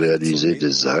train de réaliser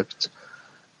des actes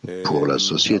pour la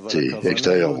société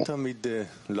extérieurement.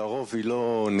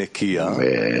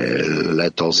 Mais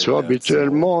l'intention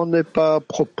habituellement n'est pas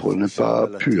propre, n'est pas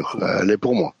pure, elle est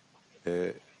pour moi.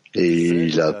 Et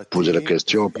il a posé la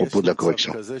question à propos de la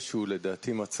correction.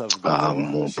 À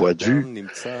mon point de vue,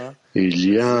 il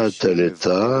y a un tel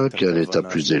état qu'un état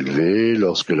plus élevé.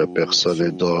 Lorsque la personne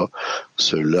est dans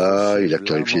cela, il a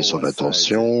clarifié son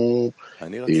intention,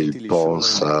 il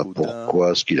pense à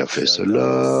pourquoi est-ce qu'il a fait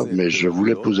cela, mais je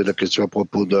voulais poser la question à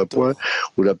propos d'un point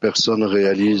où la personne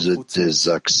réalise des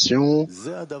actions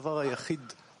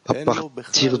à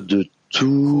partir de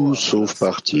tout sauf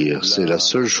partir. C'est la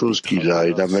seule chose qu'il a.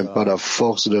 Il n'a même pas la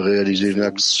force de réaliser une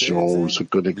action ou se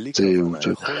connecter.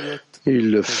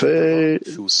 Il le fait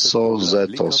sans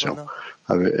intention.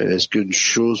 Est-ce qu'une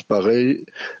chose pareille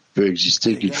peut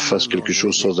exister qu'il fasse quelque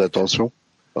chose sans intention?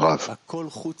 Rav.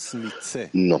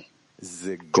 Non.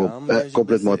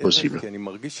 Complètement impossible.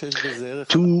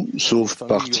 Tout sauf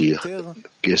partir.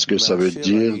 Qu'est-ce que ça veut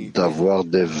dire d'avoir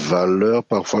des valeurs?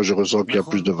 Parfois, je ressens qu'il y a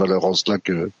plus de valeurs en cela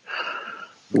que...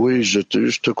 Oui, je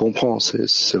te comprends,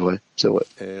 c'est vrai, c'est vrai.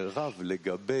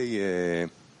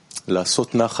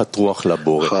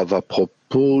 Rav, à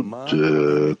propos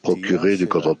de procurer du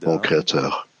contentement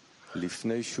créateur,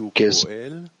 qu'est-ce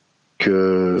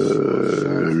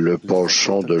que le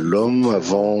penchant de l'homme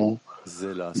avant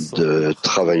de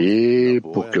travailler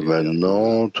pour que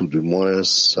maintenant, tout du moins,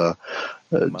 sa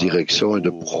direction est de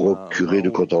procurer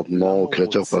du contentement au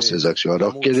Créateur par ses actions.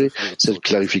 Alors, quelle est cette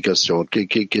clarification?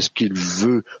 Qu'est-ce qu'il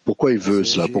veut? Pourquoi il veut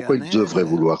cela? Pourquoi il devrait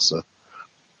vouloir ça?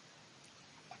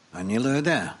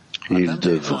 Il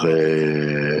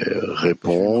devrait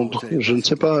répondre, je ne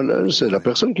sais pas, c'est la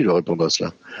personne qui doit répondre à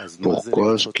cela.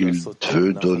 Pourquoi est-ce qu'il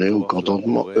veut donner au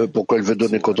contentement, pourquoi il veut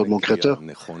donner le contentement au Créateur?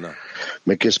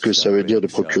 Mais qu'est-ce que ça veut dire de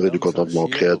procurer du contentement au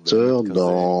Créateur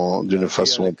d'une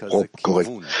façon propre,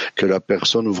 correcte, que la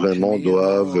personne vraiment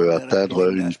doive atteindre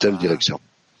une telle direction?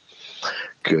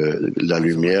 Que la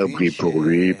lumière brille pour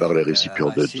lui par les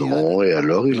récipients de dons, et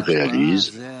alors il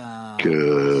réalise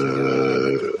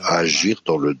que agir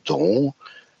dans le don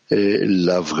est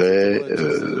le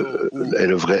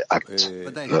vrai acte,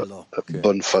 la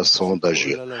bonne façon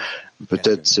d'agir.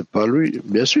 Peut-être c'est pas lui,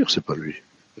 bien sûr c'est pas lui,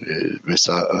 mais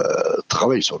ça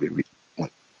travaille sur lui, oui.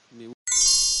 Ouais.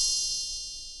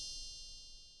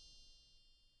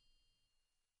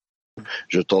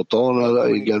 Je t'entends là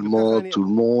également, tout le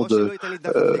monde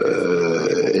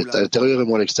est à l'intérieur et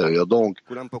moi à l'extérieur. Donc,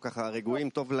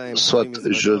 soit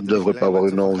je ne devrais pas avoir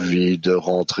une envie de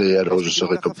rentrer, alors je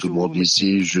serai comme tout le monde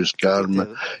ici, juste calme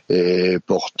et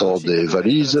portant des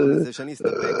valises,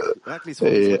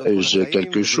 et j'ai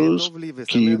quelque chose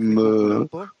qui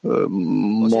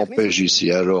m'empêche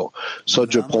ici. Alors, soit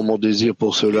je prends mon désir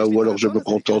pour cela, ou alors je me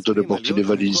contente de porter des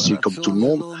valises ici comme tout le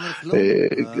monde,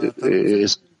 et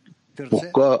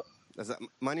pourquoi?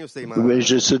 Mais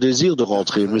j'ai ce désir de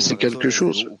rentrer, mais c'est quelque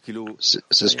chose.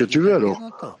 C'est ce que tu veux alors.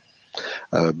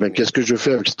 Ben, qu'est-ce que je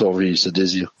fais avec cette envie, ce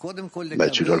désir?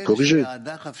 Ben, tu dois le corriger.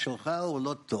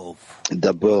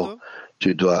 D'abord,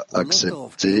 tu dois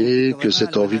accepter que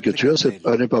cette envie que tu as,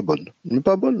 elle n'est pas bonne. Elle n'est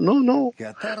pas bonne, non.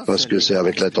 Parce que c'est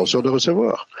avec l'intention de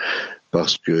recevoir.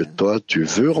 Parce que toi, tu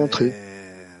veux rentrer.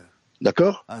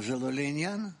 D'accord?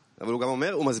 Mais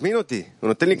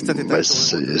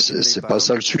c'est pas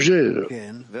ça le sujet.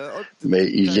 Mais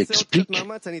il explique,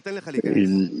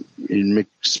 il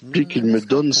m'explique, il me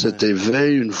donne cet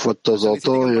éveil une fois de temps en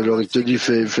temps, et alors il te dit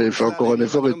fais encore un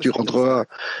effort et tu rentreras.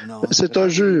 C'est un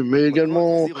jeu, mais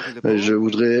également je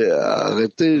voudrais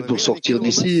arrêter pour sortir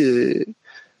d'ici, et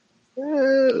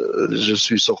je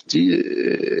suis sorti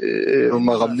et on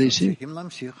m'a ramené ici.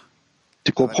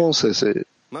 Tu comprends,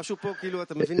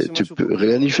 tu peux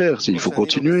rien y faire, il faut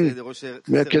continuer. Mais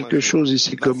il y a quelque chose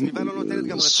ici comme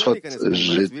soit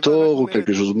j'ai tort ou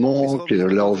quelque chose manque, et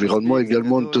l'environnement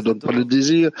également ne te donne pas le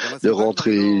désir de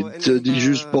rentrer. Il te dit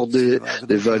juste pour des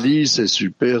valises, c'est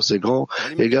super, c'est grand.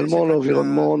 Également,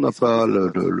 l'environnement n'a pas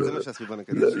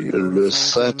le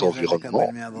saint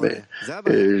environnement, mais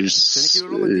il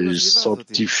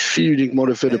sanctifie uniquement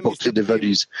le fait de porter des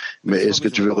valises. Mais est-ce que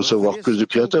tu veux recevoir plus du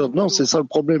Créateur? Non, c'est ça le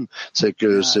problème. C'est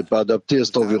que c'est pas adapté à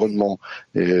cet environnement,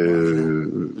 qu'ils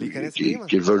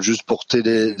veulent juste porter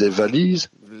des valises.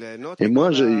 Et moi,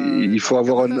 il faut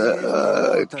avoir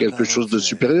quelque chose de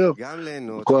supérieur.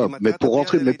 Quoi? Mais pour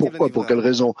rentrer, mais pourquoi? Pour quelle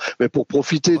raison? Mais pour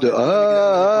profiter de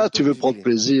tu veux prendre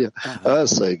plaisir.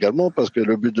 Ça également, parce que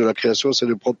le but de la création, c'est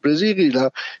de prendre plaisir. Il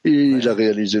a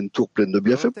réalisé une tour pleine de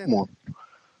bienfaits pour moi.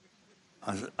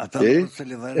 Et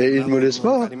il me laisse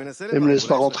pas. Il me laisse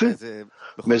pas rentrer.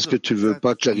 Mais est-ce que tu veux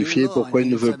pas clarifier pourquoi il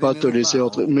ne veut pas te laisser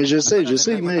entrer? Mais j'essaie,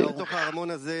 mais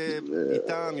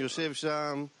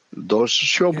donc, je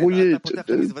suis embrouillé.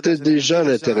 T'es déjà à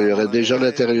l'intérieur,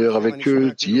 avec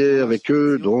eux, tu y es avec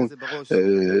eux, donc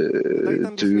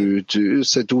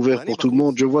c'est ouvert pour tout le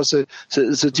monde. Je vois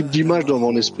ce type d'image dans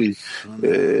mon esprit.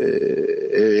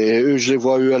 Et eux, je les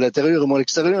vois eux à l'intérieur et moi à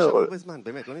l'extérieur.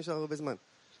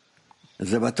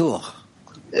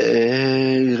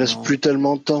 Et il reste plus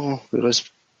tellement de temps.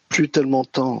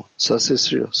 Ça c'est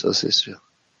sûr.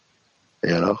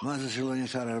 Et alors?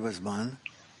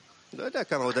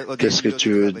 Qu'est-ce que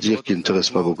tu veux dire qu'il ne te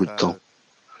reste pas beaucoup de temps?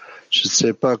 Je ne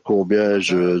sais pas combien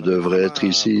je devrais être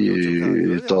ici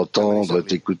et t'entendre,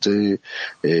 t'écouter,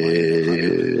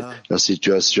 et la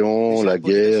situation, la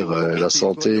guerre, la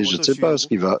santé, je ne sais pas ce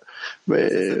qui va.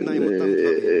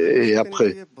 Et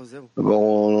après,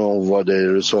 on voit des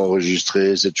leçons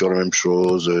enregistrées, c'est toujours la même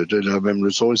chose, la même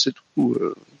leçon et c'est tout.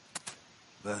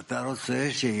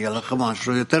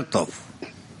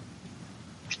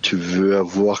 Tu veux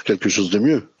avoir quelque chose de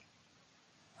mieux.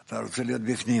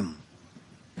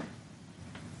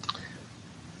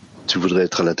 Tu voudrais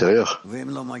être à l'intérieur.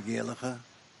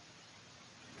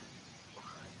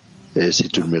 Et si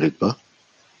tu ne le mérites pas?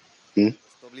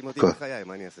 Quoi?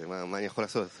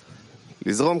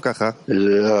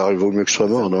 Alors, il vaut mieux que je sois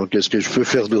mort, non? Qu'est-ce que je peux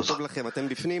faire d'autre?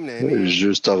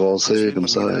 Juste avancer comme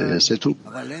ça, et c'est tout.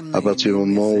 À partir du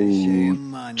moment où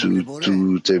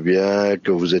tout est bien,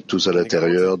 que vous êtes tous à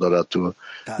l'intérieur, dans la tour.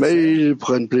 Mais ils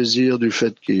prennent plaisir du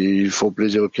fait qu'ils font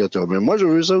plaisir au Créateur. Mais moi, je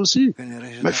veux ça aussi.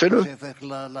 Mais fais-le.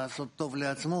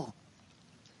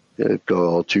 Et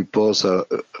quand tu penses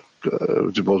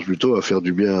plutôt à faire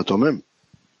du bien à toi-même.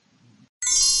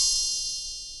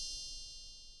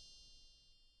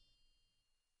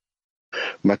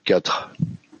 Mac 4.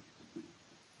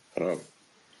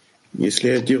 Если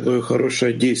я делаю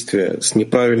хорошее действие с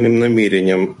неправильным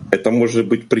намерением, это может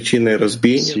быть причиной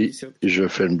разбиения. Si je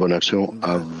fais une bonne action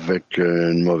avec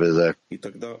une mauvaise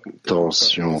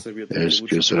intention, est-ce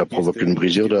que cela provoque une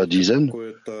brisure de la dizaine?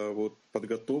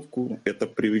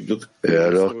 Et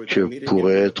alors, que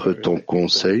pourrait être ton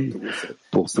conseil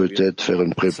pour peut-être faire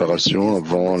une préparation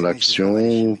avant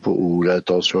l'action ou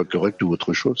l'intention est correcte ou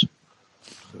autre chose?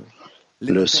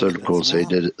 Le seul conseil,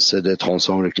 c'est d'être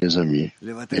ensemble avec les amis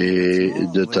et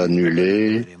de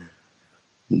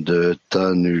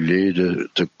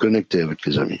te connecter avec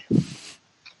les amis.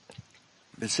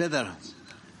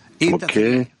 Ok.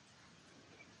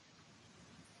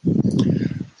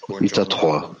 Ita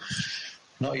 3.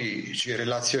 Noi ci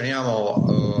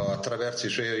relazioniamo attraverso i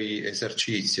suoi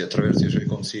esercizi, attraverso i suoi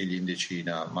consigli in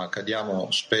decina, ma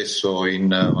cadiamo spesso in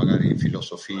magari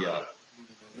filosofia.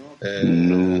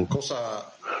 Nous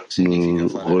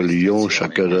relions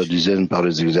chacun de la dizaine par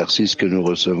les exercices que nous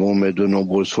recevons, mais de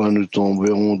nombreuses fois nous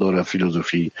tomberons dans la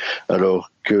philosophie.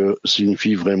 Alors que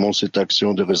signifie vraiment cette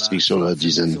action de restriction de la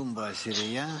dizaine?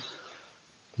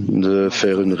 De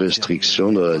faire une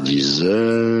restriction dans la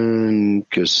dizaine,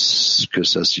 que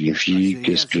ça signifie,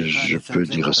 qu'est-ce que je peux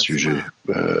dire à ce sujet?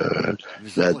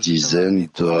 La dizaine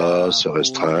doit se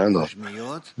restreindre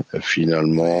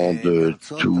finalement de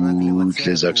toutes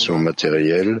les actions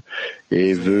matérielles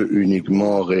et veut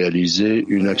uniquement réaliser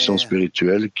une action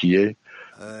spirituelle qui est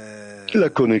la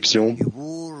connexion.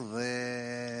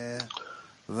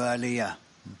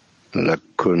 La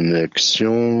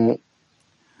connexion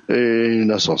et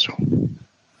une ascension.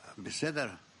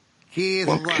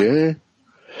 Ok.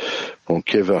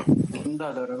 Ok, va.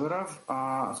 Да, дорогой Рав,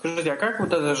 скажите, а как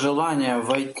вот это желание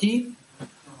войти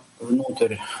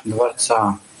внутрь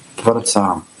Творца,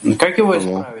 как его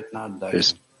исправить на отдаче?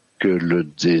 Est-ce que le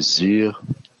désir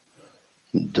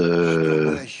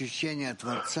de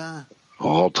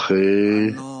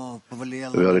rentrer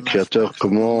vers le Créateur,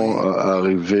 comment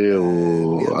arriver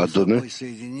à donner?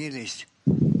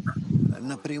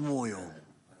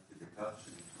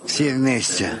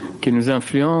 Qui nous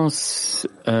influence,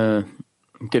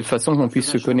 quelle façon qu'on puisse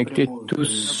se connecter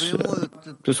tous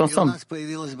ensemble.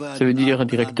 Ça veut dire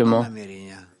directement.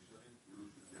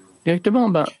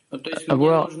 Directement,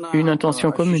 avoir une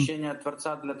intention commune.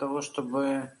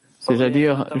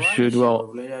 C'est-à-dire, je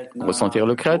dois ressentir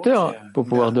le Créateur pour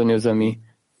pouvoir donner aux amis.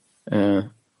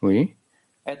 Oui.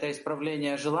 Et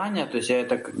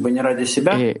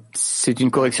c'est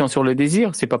une correction sur le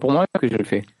désir, c'est pas pour moi que je le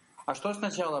fais.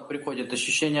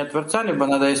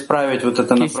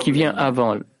 Qu'est-ce qui vient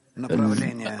avant?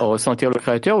 Ressentir le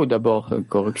Créateur ou d'abord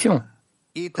correction?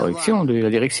 Correction de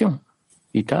la direction.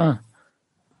 Ita 1.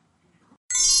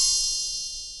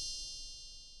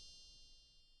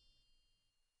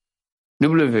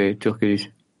 W, Turkish.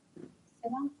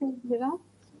 Selam sevgili Rab.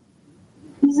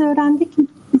 Biz öğrendik ki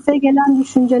bize gelen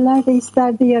düşünceler de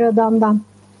hislerde Yaradan'dan.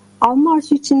 Alma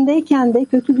arzu içindeyken de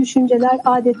kötü düşünceler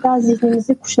adeta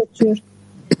zihnimizi kuşatıyor.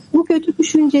 Bu kötü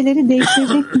düşünceleri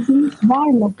değiştirecek gücümüz var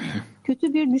mı?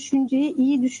 Kötü bir düşünceyi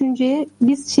iyi düşünceye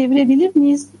biz çevirebilir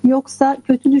miyiz? Yoksa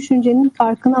kötü düşüncenin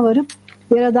farkına varıp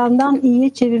Yaradan'dan iyiye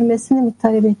çevirmesini mi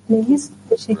talep etmeliyiz?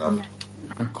 Teşekkürler.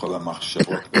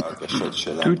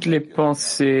 Toutes les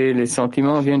pensées, les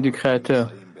sentiments viennent du Créateur.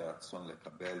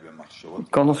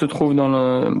 Quand on se trouve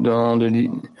dans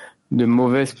de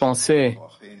mauvaises pensées,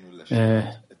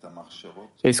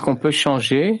 est-ce qu'on peut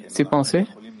changer ces pensées?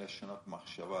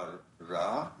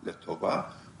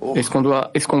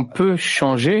 Est-ce qu'on peut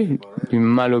changer du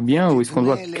mal au bien ou est-ce qu'on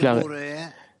doit clarifier?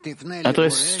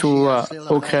 Adresse-toi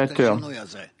au Créateur.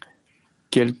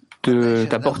 Qu'elle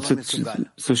t'apporte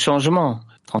ce changement,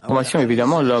 transformation.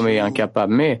 Évidemment, l'homme est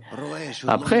incapable, mais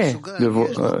après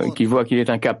qu'il voit qu'il est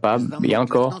incapable, il y a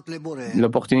encore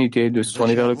l'opportunité de se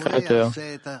tourner vers le Créateur.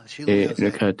 Et le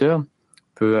Créateur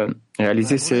peut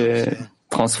réaliser ces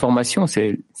transformations.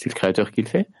 C'est le Créateur qui le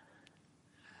fait.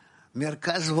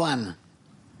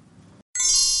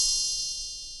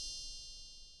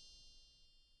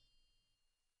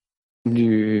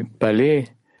 Du palais,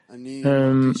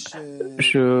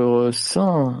 je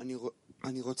ressens,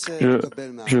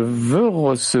 je veux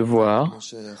recevoir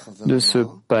de ce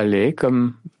palais,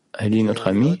 comme a dit notre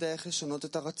ami,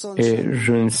 et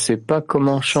je ne sais pas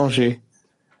comment changer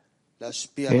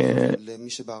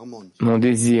mon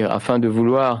désir afin de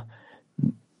vouloir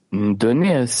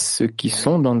donner à ceux qui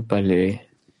sont dans le palais.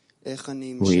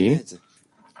 Oui,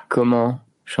 comment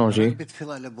changer?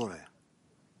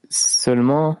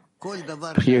 Seulement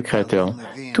prier au Créateur.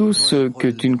 Tout ce que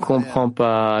tu ne comprends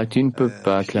pas, tu ne peux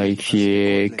pas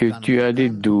clarifier, que tu as des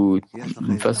doutes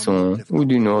d'une façon ou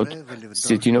d'une autre,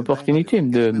 c'est une opportunité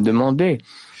de demander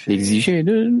d'exiger,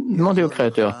 de demander au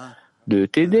Créateur de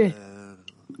t'aider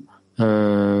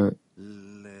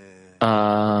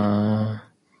à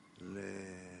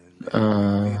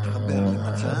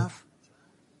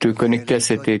te connecter à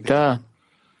cet état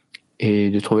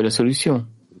et de trouver la solution.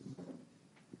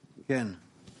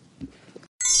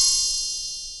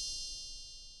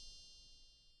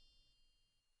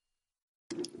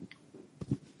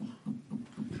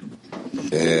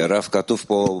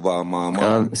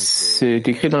 C'est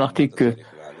écrit dans l'article que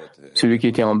celui qui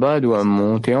était en bas doit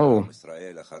monter en haut.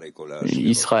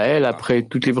 Israël après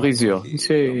toutes les brisures.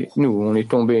 C'est nous, on est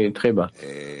tombé très bas.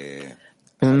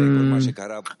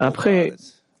 Après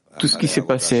tout ce qui s'est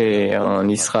passé en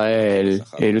Israël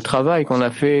et le travail qu'on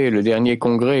a fait, le dernier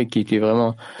congrès qui était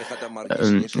vraiment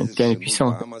bien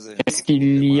puissant, est-ce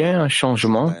qu'il y a un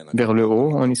changement vers le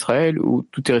haut en Israël ou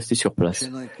tout est resté sur place?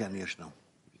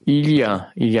 Il y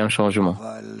a un changement.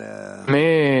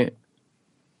 Mais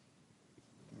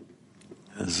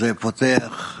ça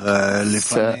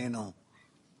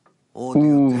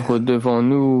ouvre devant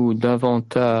nous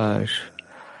davantage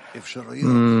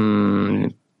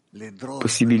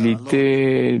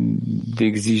possibilité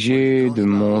d'exiger, de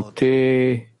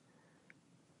monter.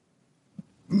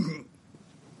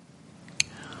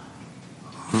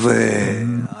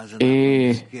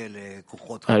 Et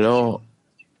alors,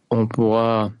 on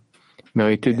pourra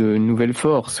mériter de nouvelles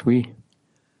forces, oui.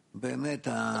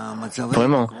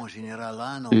 Vraiment,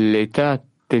 l'état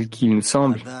tel qu'il nous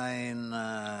semble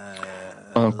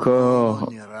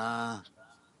encore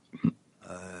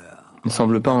ne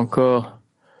semble pas encore,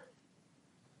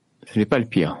 ce n'est pas le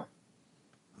pire.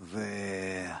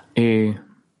 Et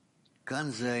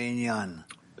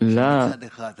là,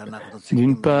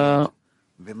 d'une part,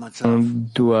 on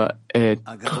doit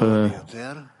être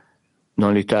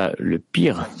dans l'état le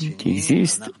pire qui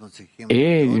existe,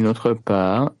 et d'une autre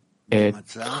part,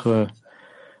 être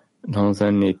dans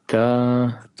un état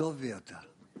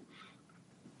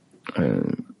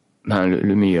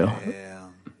le meilleur.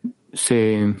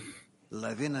 C'est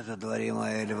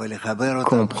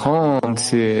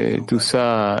comprendre tout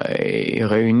ça et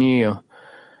réunir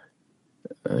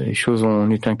les choses, on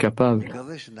est incapable.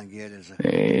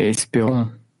 Et espérons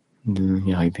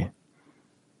d'y arriver.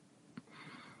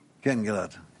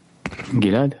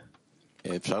 Gilad?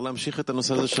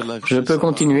 Je peux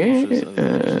continuer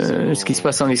ce qui se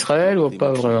passe en Israël ou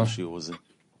pas vraiment?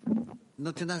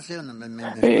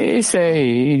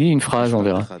 Essaye, il dit une phrase, on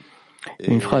verra.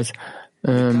 Une phrase.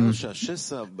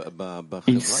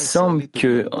 Il semble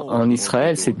que en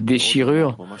Israël, cette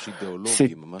déchirure,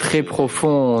 c'est très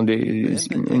profond au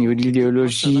niveau de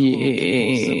l'idéologie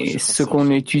et ce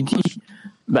qu'on étudie,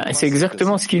 c'est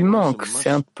exactement ce qu'il manque. C'est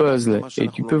un puzzle et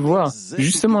tu peux voir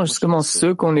justement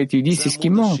ce qu'on étudie, c'est ce qui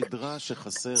manque.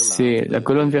 C'est la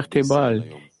colonne vertébrale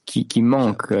qui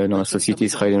manque dans la société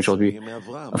israélienne aujourd'hui.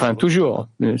 Enfin, toujours.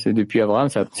 C'est depuis Abraham,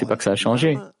 c'est pas que ça a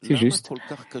changé. C'est juste.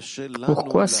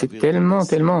 Pourquoi c'est tellement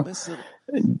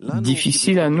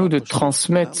difficile à nous de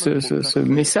transmettre ce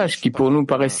message qui pour nous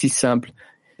paraît si simple?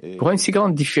 Pourquoi une si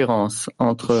grande différence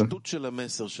entre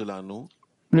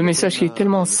le message qui est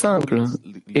tellement simple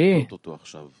et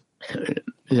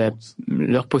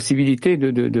leur possibilité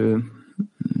de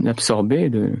l'absorber,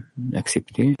 de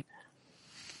l'accepter?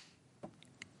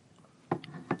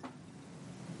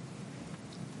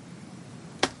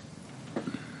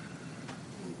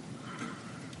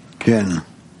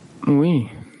 Oui.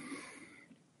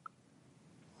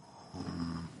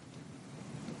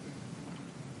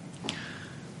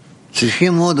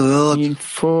 Il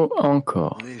faut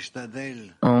encore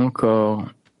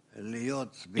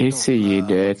essayer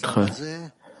d'être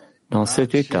dans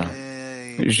cet état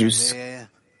jusque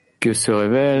se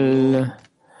révèle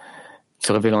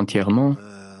entièrement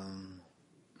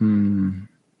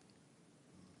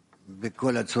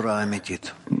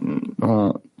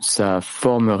en sa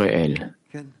forme réelle.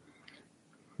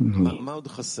 Oui.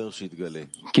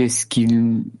 Qu'est-ce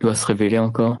qu'il doit se révéler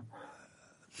encore?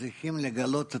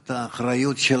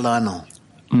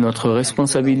 Notre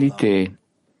responsabilité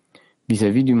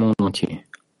vis-à-vis du monde entier.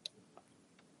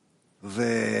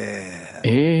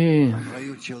 Et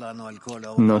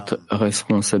notre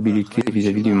responsabilité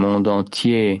vis-à-vis du monde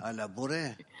entier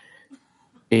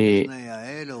et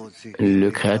le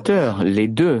Créateur, les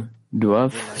deux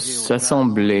doivent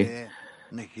s'assembler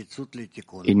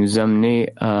et nous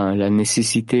amener à la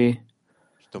nécessité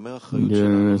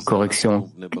de correction.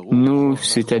 Nous,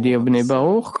 c'est-à-dire Bnei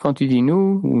Baruch, quand tu dis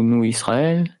nous, ou nous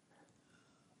Israël,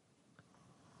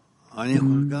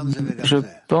 je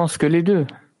pense que les deux.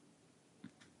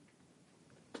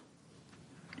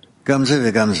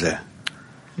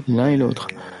 L'un et l'autre.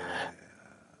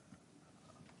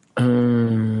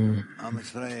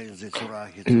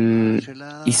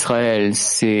 Israël,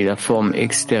 c'est la forme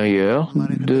extérieure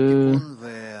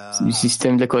du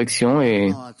système de la correction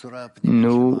et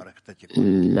nous,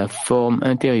 la forme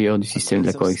intérieure du système de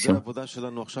la correction.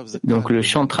 Donc le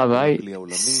champ de travail,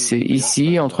 c'est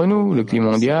ici, entre nous, le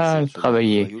climat mondial,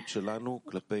 travailler,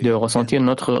 de ressentir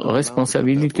notre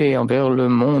responsabilité envers le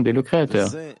monde et le Créateur.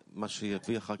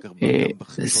 Et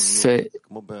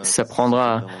ça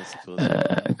prendra,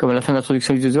 comme à la fin de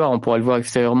l'introduction du Zohar, on pourra le voir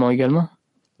extérieurement également.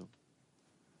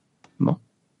 Bon.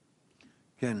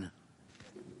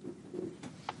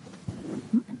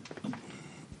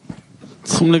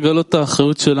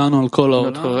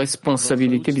 Notre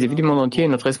responsabilité vis-à-vis du monde entier est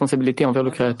notre responsabilité envers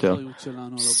le Créateur.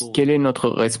 Quelle est notre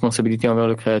responsabilité envers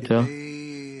le Créateur?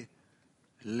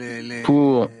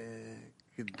 Pour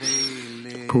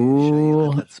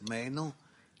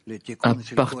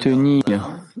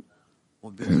appartenir,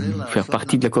 faire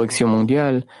partie de la correction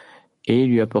mondiale et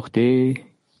lui apporter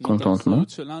contentement.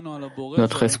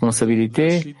 Notre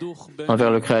responsabilité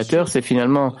envers le Créateur, c'est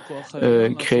finalement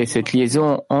créer cette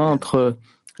liaison entre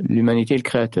l'humanité et le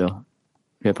Créateur,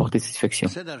 lui apporter satisfaction.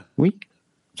 Oui,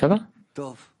 ça va?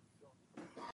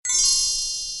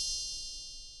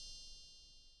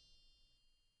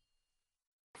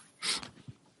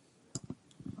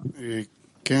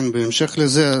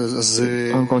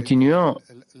 En continuant,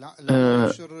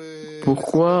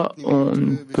 pourquoi on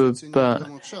ne peut pas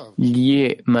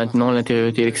lier maintenant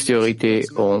l'intériorité et l'extériorité?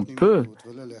 On peut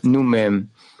nous-mêmes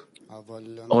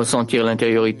ressentir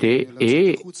l'intériorité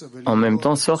et en même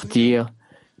temps sortir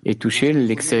et toucher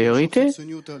l'extériorité,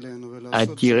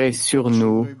 attirer sur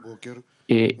nous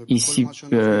et ici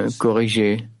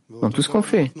corriger dans tout ce qu'on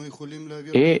fait.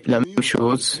 Et la même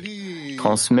chose,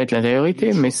 transmettre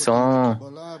l'intériorité, mais sans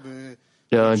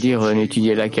leur dire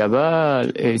n'étudier la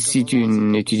Kabbale, et si tu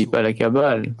n'étudies pas la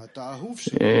Kabbale,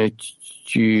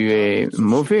 tu es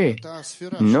mauvais.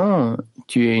 Non,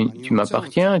 tu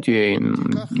m'appartiens, j'ai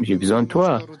besoin de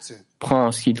toi.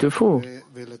 Prends ce qu'il te faut.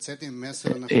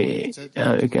 Et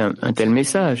avec un tel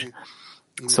message,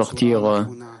 sortir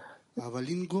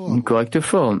une correcte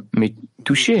forme, mais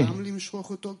toucher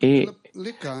et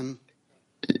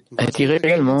attirer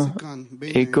également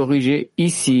et corriger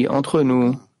ici, entre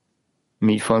nous.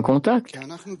 Mais il faut un contact.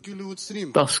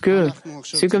 Parce que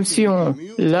c'est comme si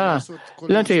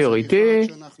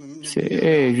l'intériorité,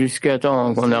 c'est jusqu'à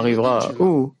temps qu'on arrivera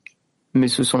où? Mais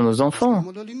ce sont nos enfants.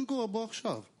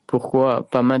 Pourquoi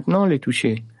pas maintenant les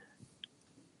toucher?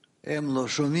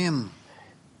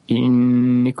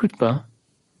 Ils n'écoutent pas.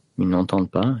 Ils n'entendent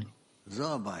pas.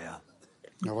 Là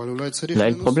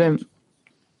est le problème.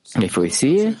 Il faut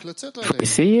essayer.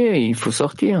 Il faut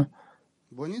sortir.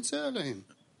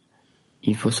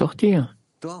 Il faut sortir.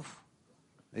 Bon,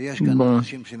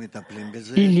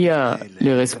 il y a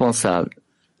les responsables.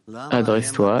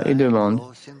 Adresse-toi et demande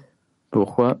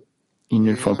pourquoi ils ne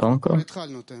le font pas encore.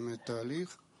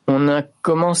 On a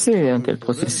commencé un tel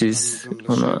processus.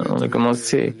 On a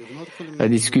commencé à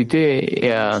discuter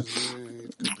et à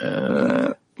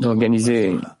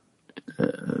organiser.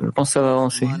 Je pense que ça va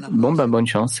avancer. Bon, bonne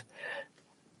chance.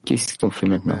 Qu'est-ce qu'on fait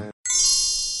maintenant?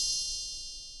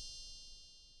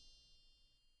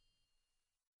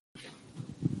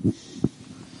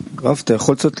 Tu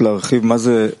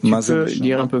peux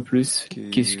dire un peu plus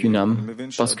qu'est-ce qu'une âme?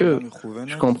 Parce que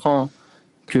je comprends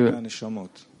que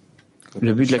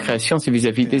le but de la création, c'est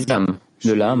vis-à-vis des âmes,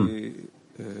 de l'âme,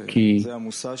 qui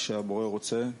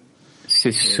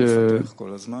c'est ce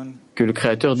que le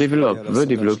Créateur veut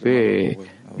développer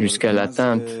jusqu'à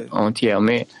l'atteinte entière.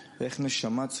 Mais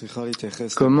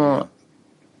comment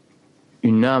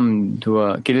une âme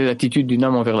quelle est l'attitude d'une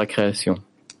âme envers la création?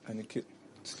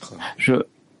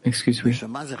 Excuse-moi.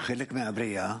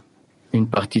 Une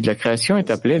partie de la création est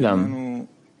appelée l'âme.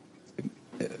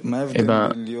 Eh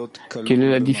bien, quelle est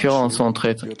la différence entre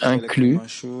être inclus,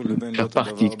 faire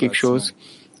partie de quelque chose,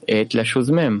 et être la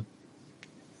chose même?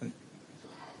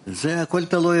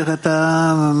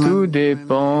 Tout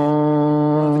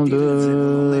dépend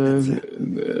de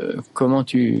comment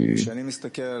tu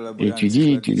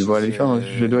étudies, tu vois la différence.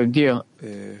 Je dois dire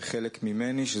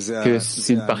que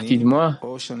c'est une partie de moi,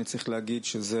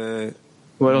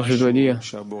 ou alors je dois dire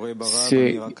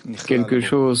c'est quelque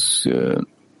chose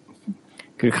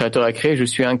que le Créateur a créé, je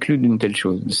suis inclus d'une telle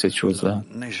chose, de cette chose-là.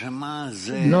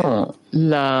 Non,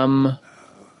 l'âme,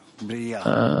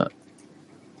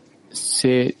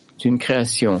 c'est une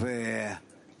création.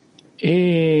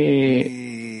 Et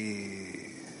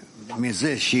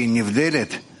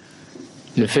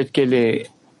le fait qu'elle est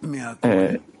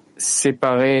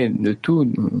séparée de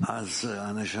tout,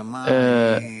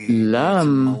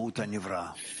 l'âme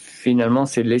finalement,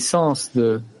 c'est l'essence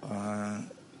de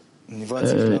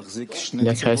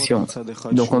la création.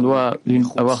 Donc on doit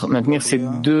maintenir ces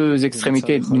deux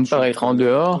extrémités, d'une part être en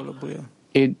dehors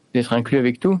et d'être inclus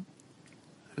avec tout.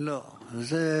 Non,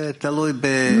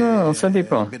 ça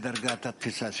dépend.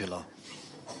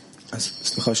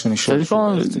 Ça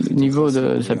dépend du niveau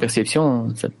de sa perception.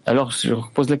 Alors je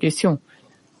repose la question.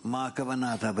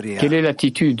 Quelle est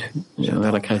l'attitude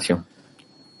vers la création?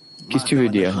 Qu'est-ce que tu veux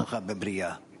dire?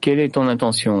 Quelle est ton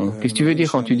intention? Qu'est-ce que tu veux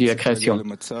dire quand tu dis la création?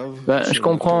 Je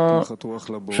comprends,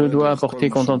 je dois apporter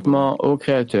contentement au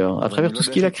Créateur à travers tout ce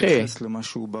qu'il a créé.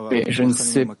 Mais je ne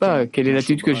sais pas quelle est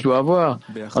l'attitude que je dois avoir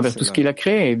envers tout ce qu'il a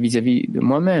créé vis-à-vis de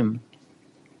moi-même.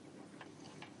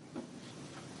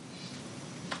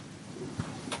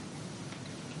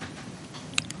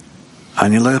 Je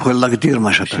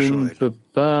ne peux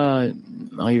pas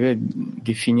arriver à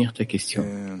définir ta question.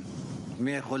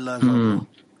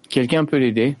 Quelqu'un peut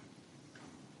l'aider?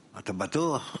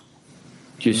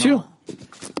 Tu es sûr?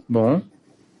 Bon.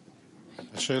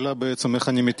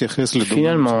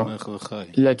 Finalement,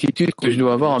 l'attitude que je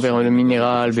dois avoir envers le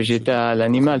minéral, végétal,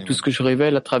 l'animal, tout ce que je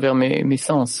révèle à travers mes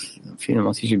sens,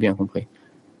 finalement, si j'ai bien compris.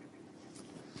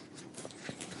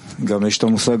 Il y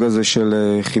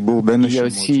a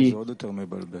aussi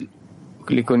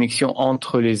les connexions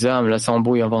entre les âmes, là ça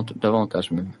embrouille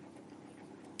davantage même.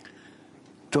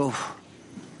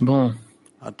 Bon,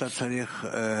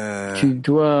 tu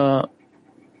dois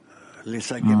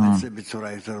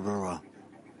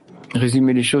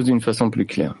résumer les choses d'une façon plus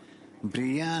claire.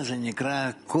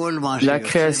 La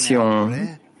création,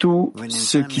 tout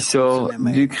ce qui sort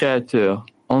du Créateur,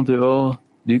 en dehors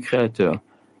du Créateur.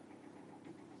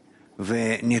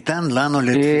 Et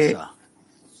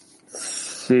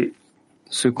c'est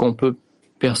ce qu'on peut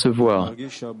percevoir.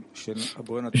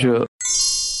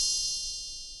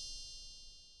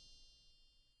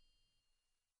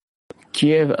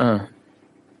 Kiev 1.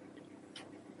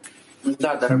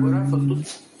 Да, дорогой Раф, вот тут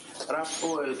Раф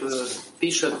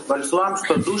пишет Вальслам,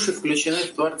 что души включены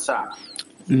в Творца.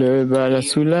 Le Baal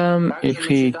HaSulam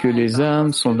écrit que les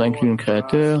âmes sont inclus dans le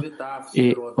Créateur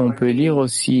et on peut lire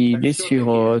aussi les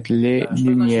sphirotes, les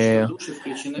lumières,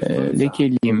 les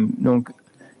kélim. Donc,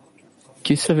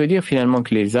 qu'est-ce que ça veut dire finalement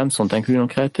que les âmes sont inclus dans le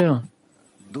Créateur?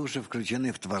 Les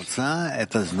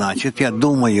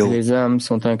âmes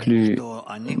sont inclus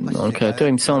dans le Créateur,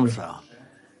 il me semble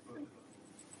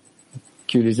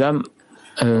que les âmes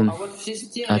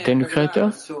atteignent le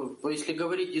Créateur.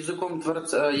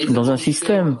 Dans un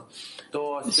système,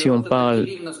 si on parle,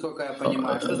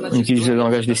 on utilise le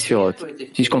langage des sphirotes.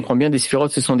 Si je comprends bien, des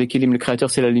sphirotes, ce sont des kélim. Le Créateur,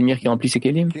 c'est la lumière qui remplit ces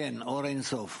kélim.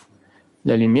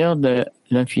 La lumière de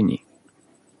l'infini.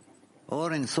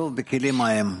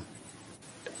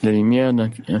 La lumière de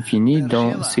l'infini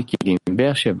dans ces kélim.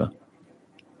 Be'er-Sheva.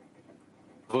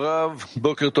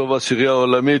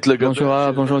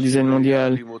 Bonjour dizaine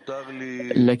mondiale.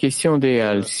 La question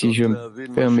d'Eyal, si je me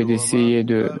permets d'essayer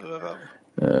de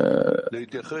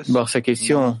voir sa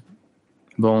question.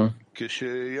 Bon,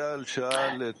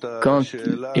 quand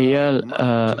Eyal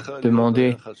a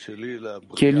demandé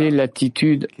quelle est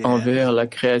l'attitude envers la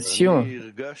création,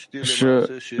 je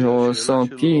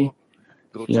ressentis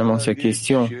finalement sa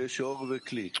question.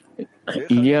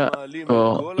 Il y a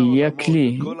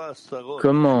clé.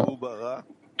 Comment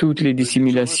toutes les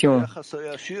dissimulations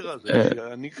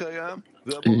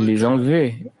les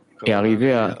enlever et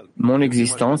arriver à mon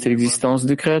existence et l'existence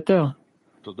du Créateur?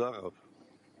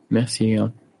 Merci.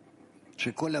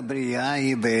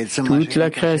 Toute la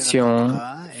création,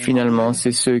 finalement,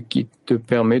 c'est ce qui te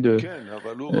permet de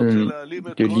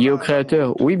lier au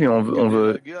Créateur. Oui, mais on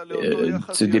veut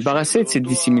se débarrasser de cette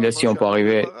dissimulation pour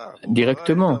arriver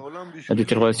directement à de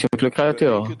telles relations avec le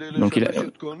Créateur. Donc,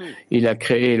 il a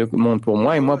créé le monde pour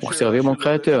moi et moi pour servir mon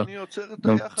Créateur.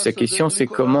 Donc, sa question, c'est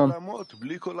comment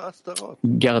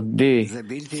garder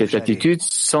cette attitude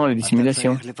sans la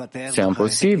dissimulation. C'est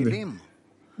impossible.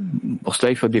 Pour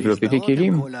cela, il faut développer des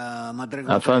kélim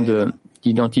afin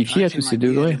d'identifier à tous ces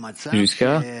degrés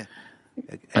jusqu'à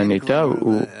un état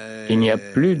où il n'y a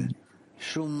plus,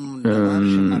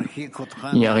 il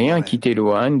n'y a rien qui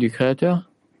t'éloigne du Créateur.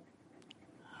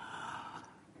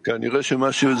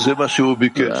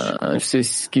 C'est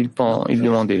ce qu'il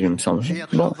demandait, je me semble.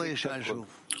 Bon,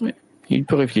 il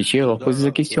peut réfléchir, alors poser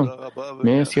sa question.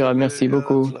 Merci, merci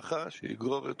beaucoup.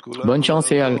 Bonne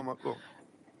chance, Eyal.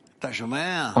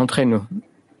 Entraîne-nous.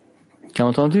 Tu as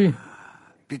entendu?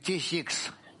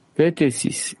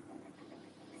 PT6.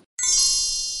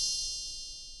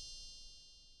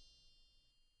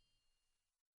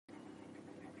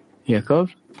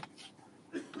 Yaakov?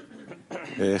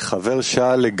 Un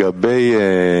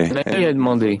ami a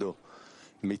demandé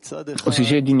au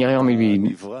sujet d'Inyariam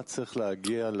Milvi.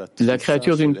 La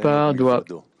créature, d'une part, doit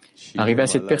arriver à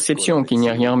cette perception qu'il n'y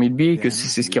a rien en Milbi, que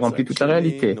c'est ce qui remplit toute la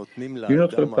réalité. D'une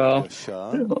autre part,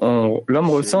 l'homme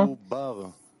ressent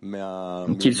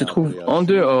qu'il se trouve en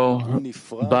dehors,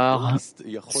 barre,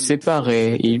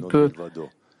 séparé, et il peut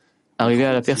arriver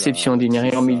à la perception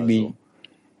d'Inyariam Milbi.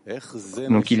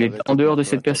 Donc il est en dehors de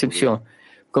cette perception.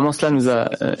 Comment cela nous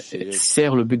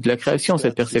sert le but de la création,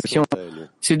 cette perception?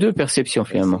 Ces deux perceptions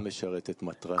finalement.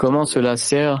 Comment cela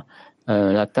sert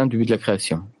l'atteinte du but de la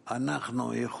création?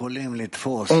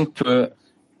 On peut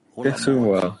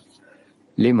percevoir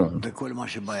les mondes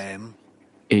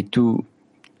et tout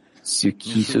ce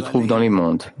qui se trouve dans les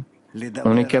mondes.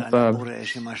 On est capable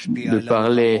de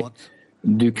parler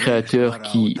du Créateur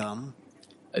qui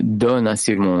donne à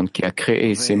ces mondes, qui a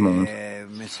créé ces mondes.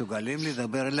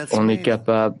 On est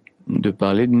capable de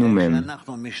parler de nous-mêmes.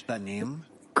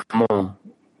 Comment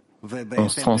on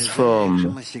se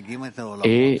transforme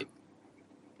et,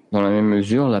 dans la même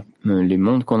mesure, les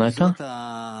mondes qu'on atteint,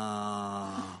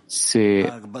 c'est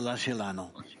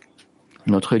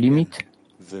notre limite.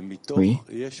 Oui.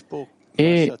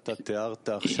 Et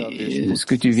ce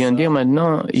que tu viens de dire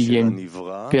maintenant, il y a une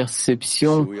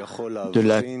perception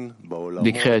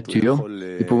des créatures,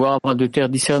 de pouvoir avoir de tels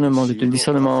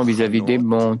discernements vis-à-vis des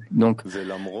mondes. Donc,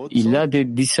 il a des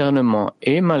discernements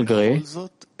et malgré,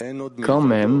 quand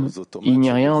même, il n'y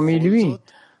a rien en lui.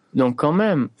 Donc, quand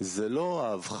même,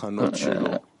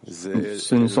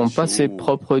 ce ne sont pas ses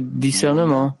propres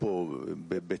discernements.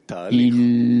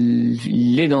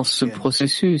 Il est dans ce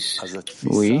processus.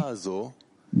 Oui.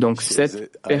 Donc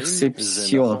cette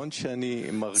perception,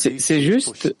 c'est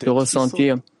juste de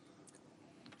ressentir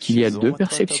qu'il y a deux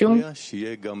perceptions.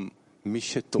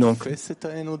 Donc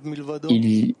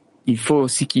il faut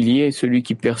aussi qu'il y ait celui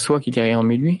qui perçoit qu'il n'y a rien en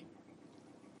lui.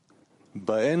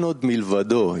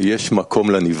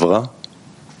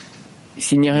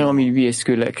 S'il n'y a rien en lui, est-ce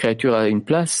que la créature a une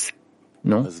place?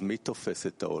 Non.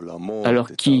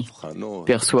 Alors qui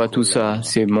perçoit tout ça,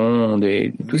 ces mondes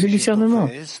et tous ces discernements?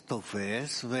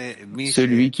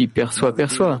 Celui qui perçoit.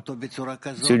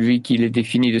 Celui qui les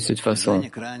définit de cette façon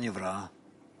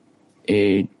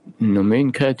est nommé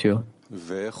une créature.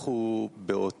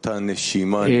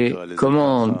 Et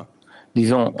comment,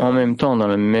 disons, en même temps, dans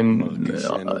le même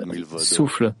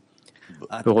souffle,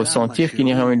 peut ressentir qu'il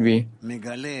n'y a rien en lui.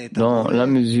 Dans la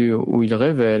mesure où il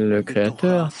révèle le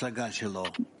Créateur,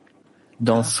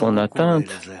 dans son atteinte,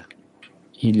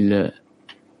 il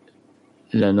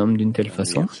la nomme d'une telle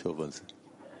façon.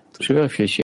 Je vais réfléchir.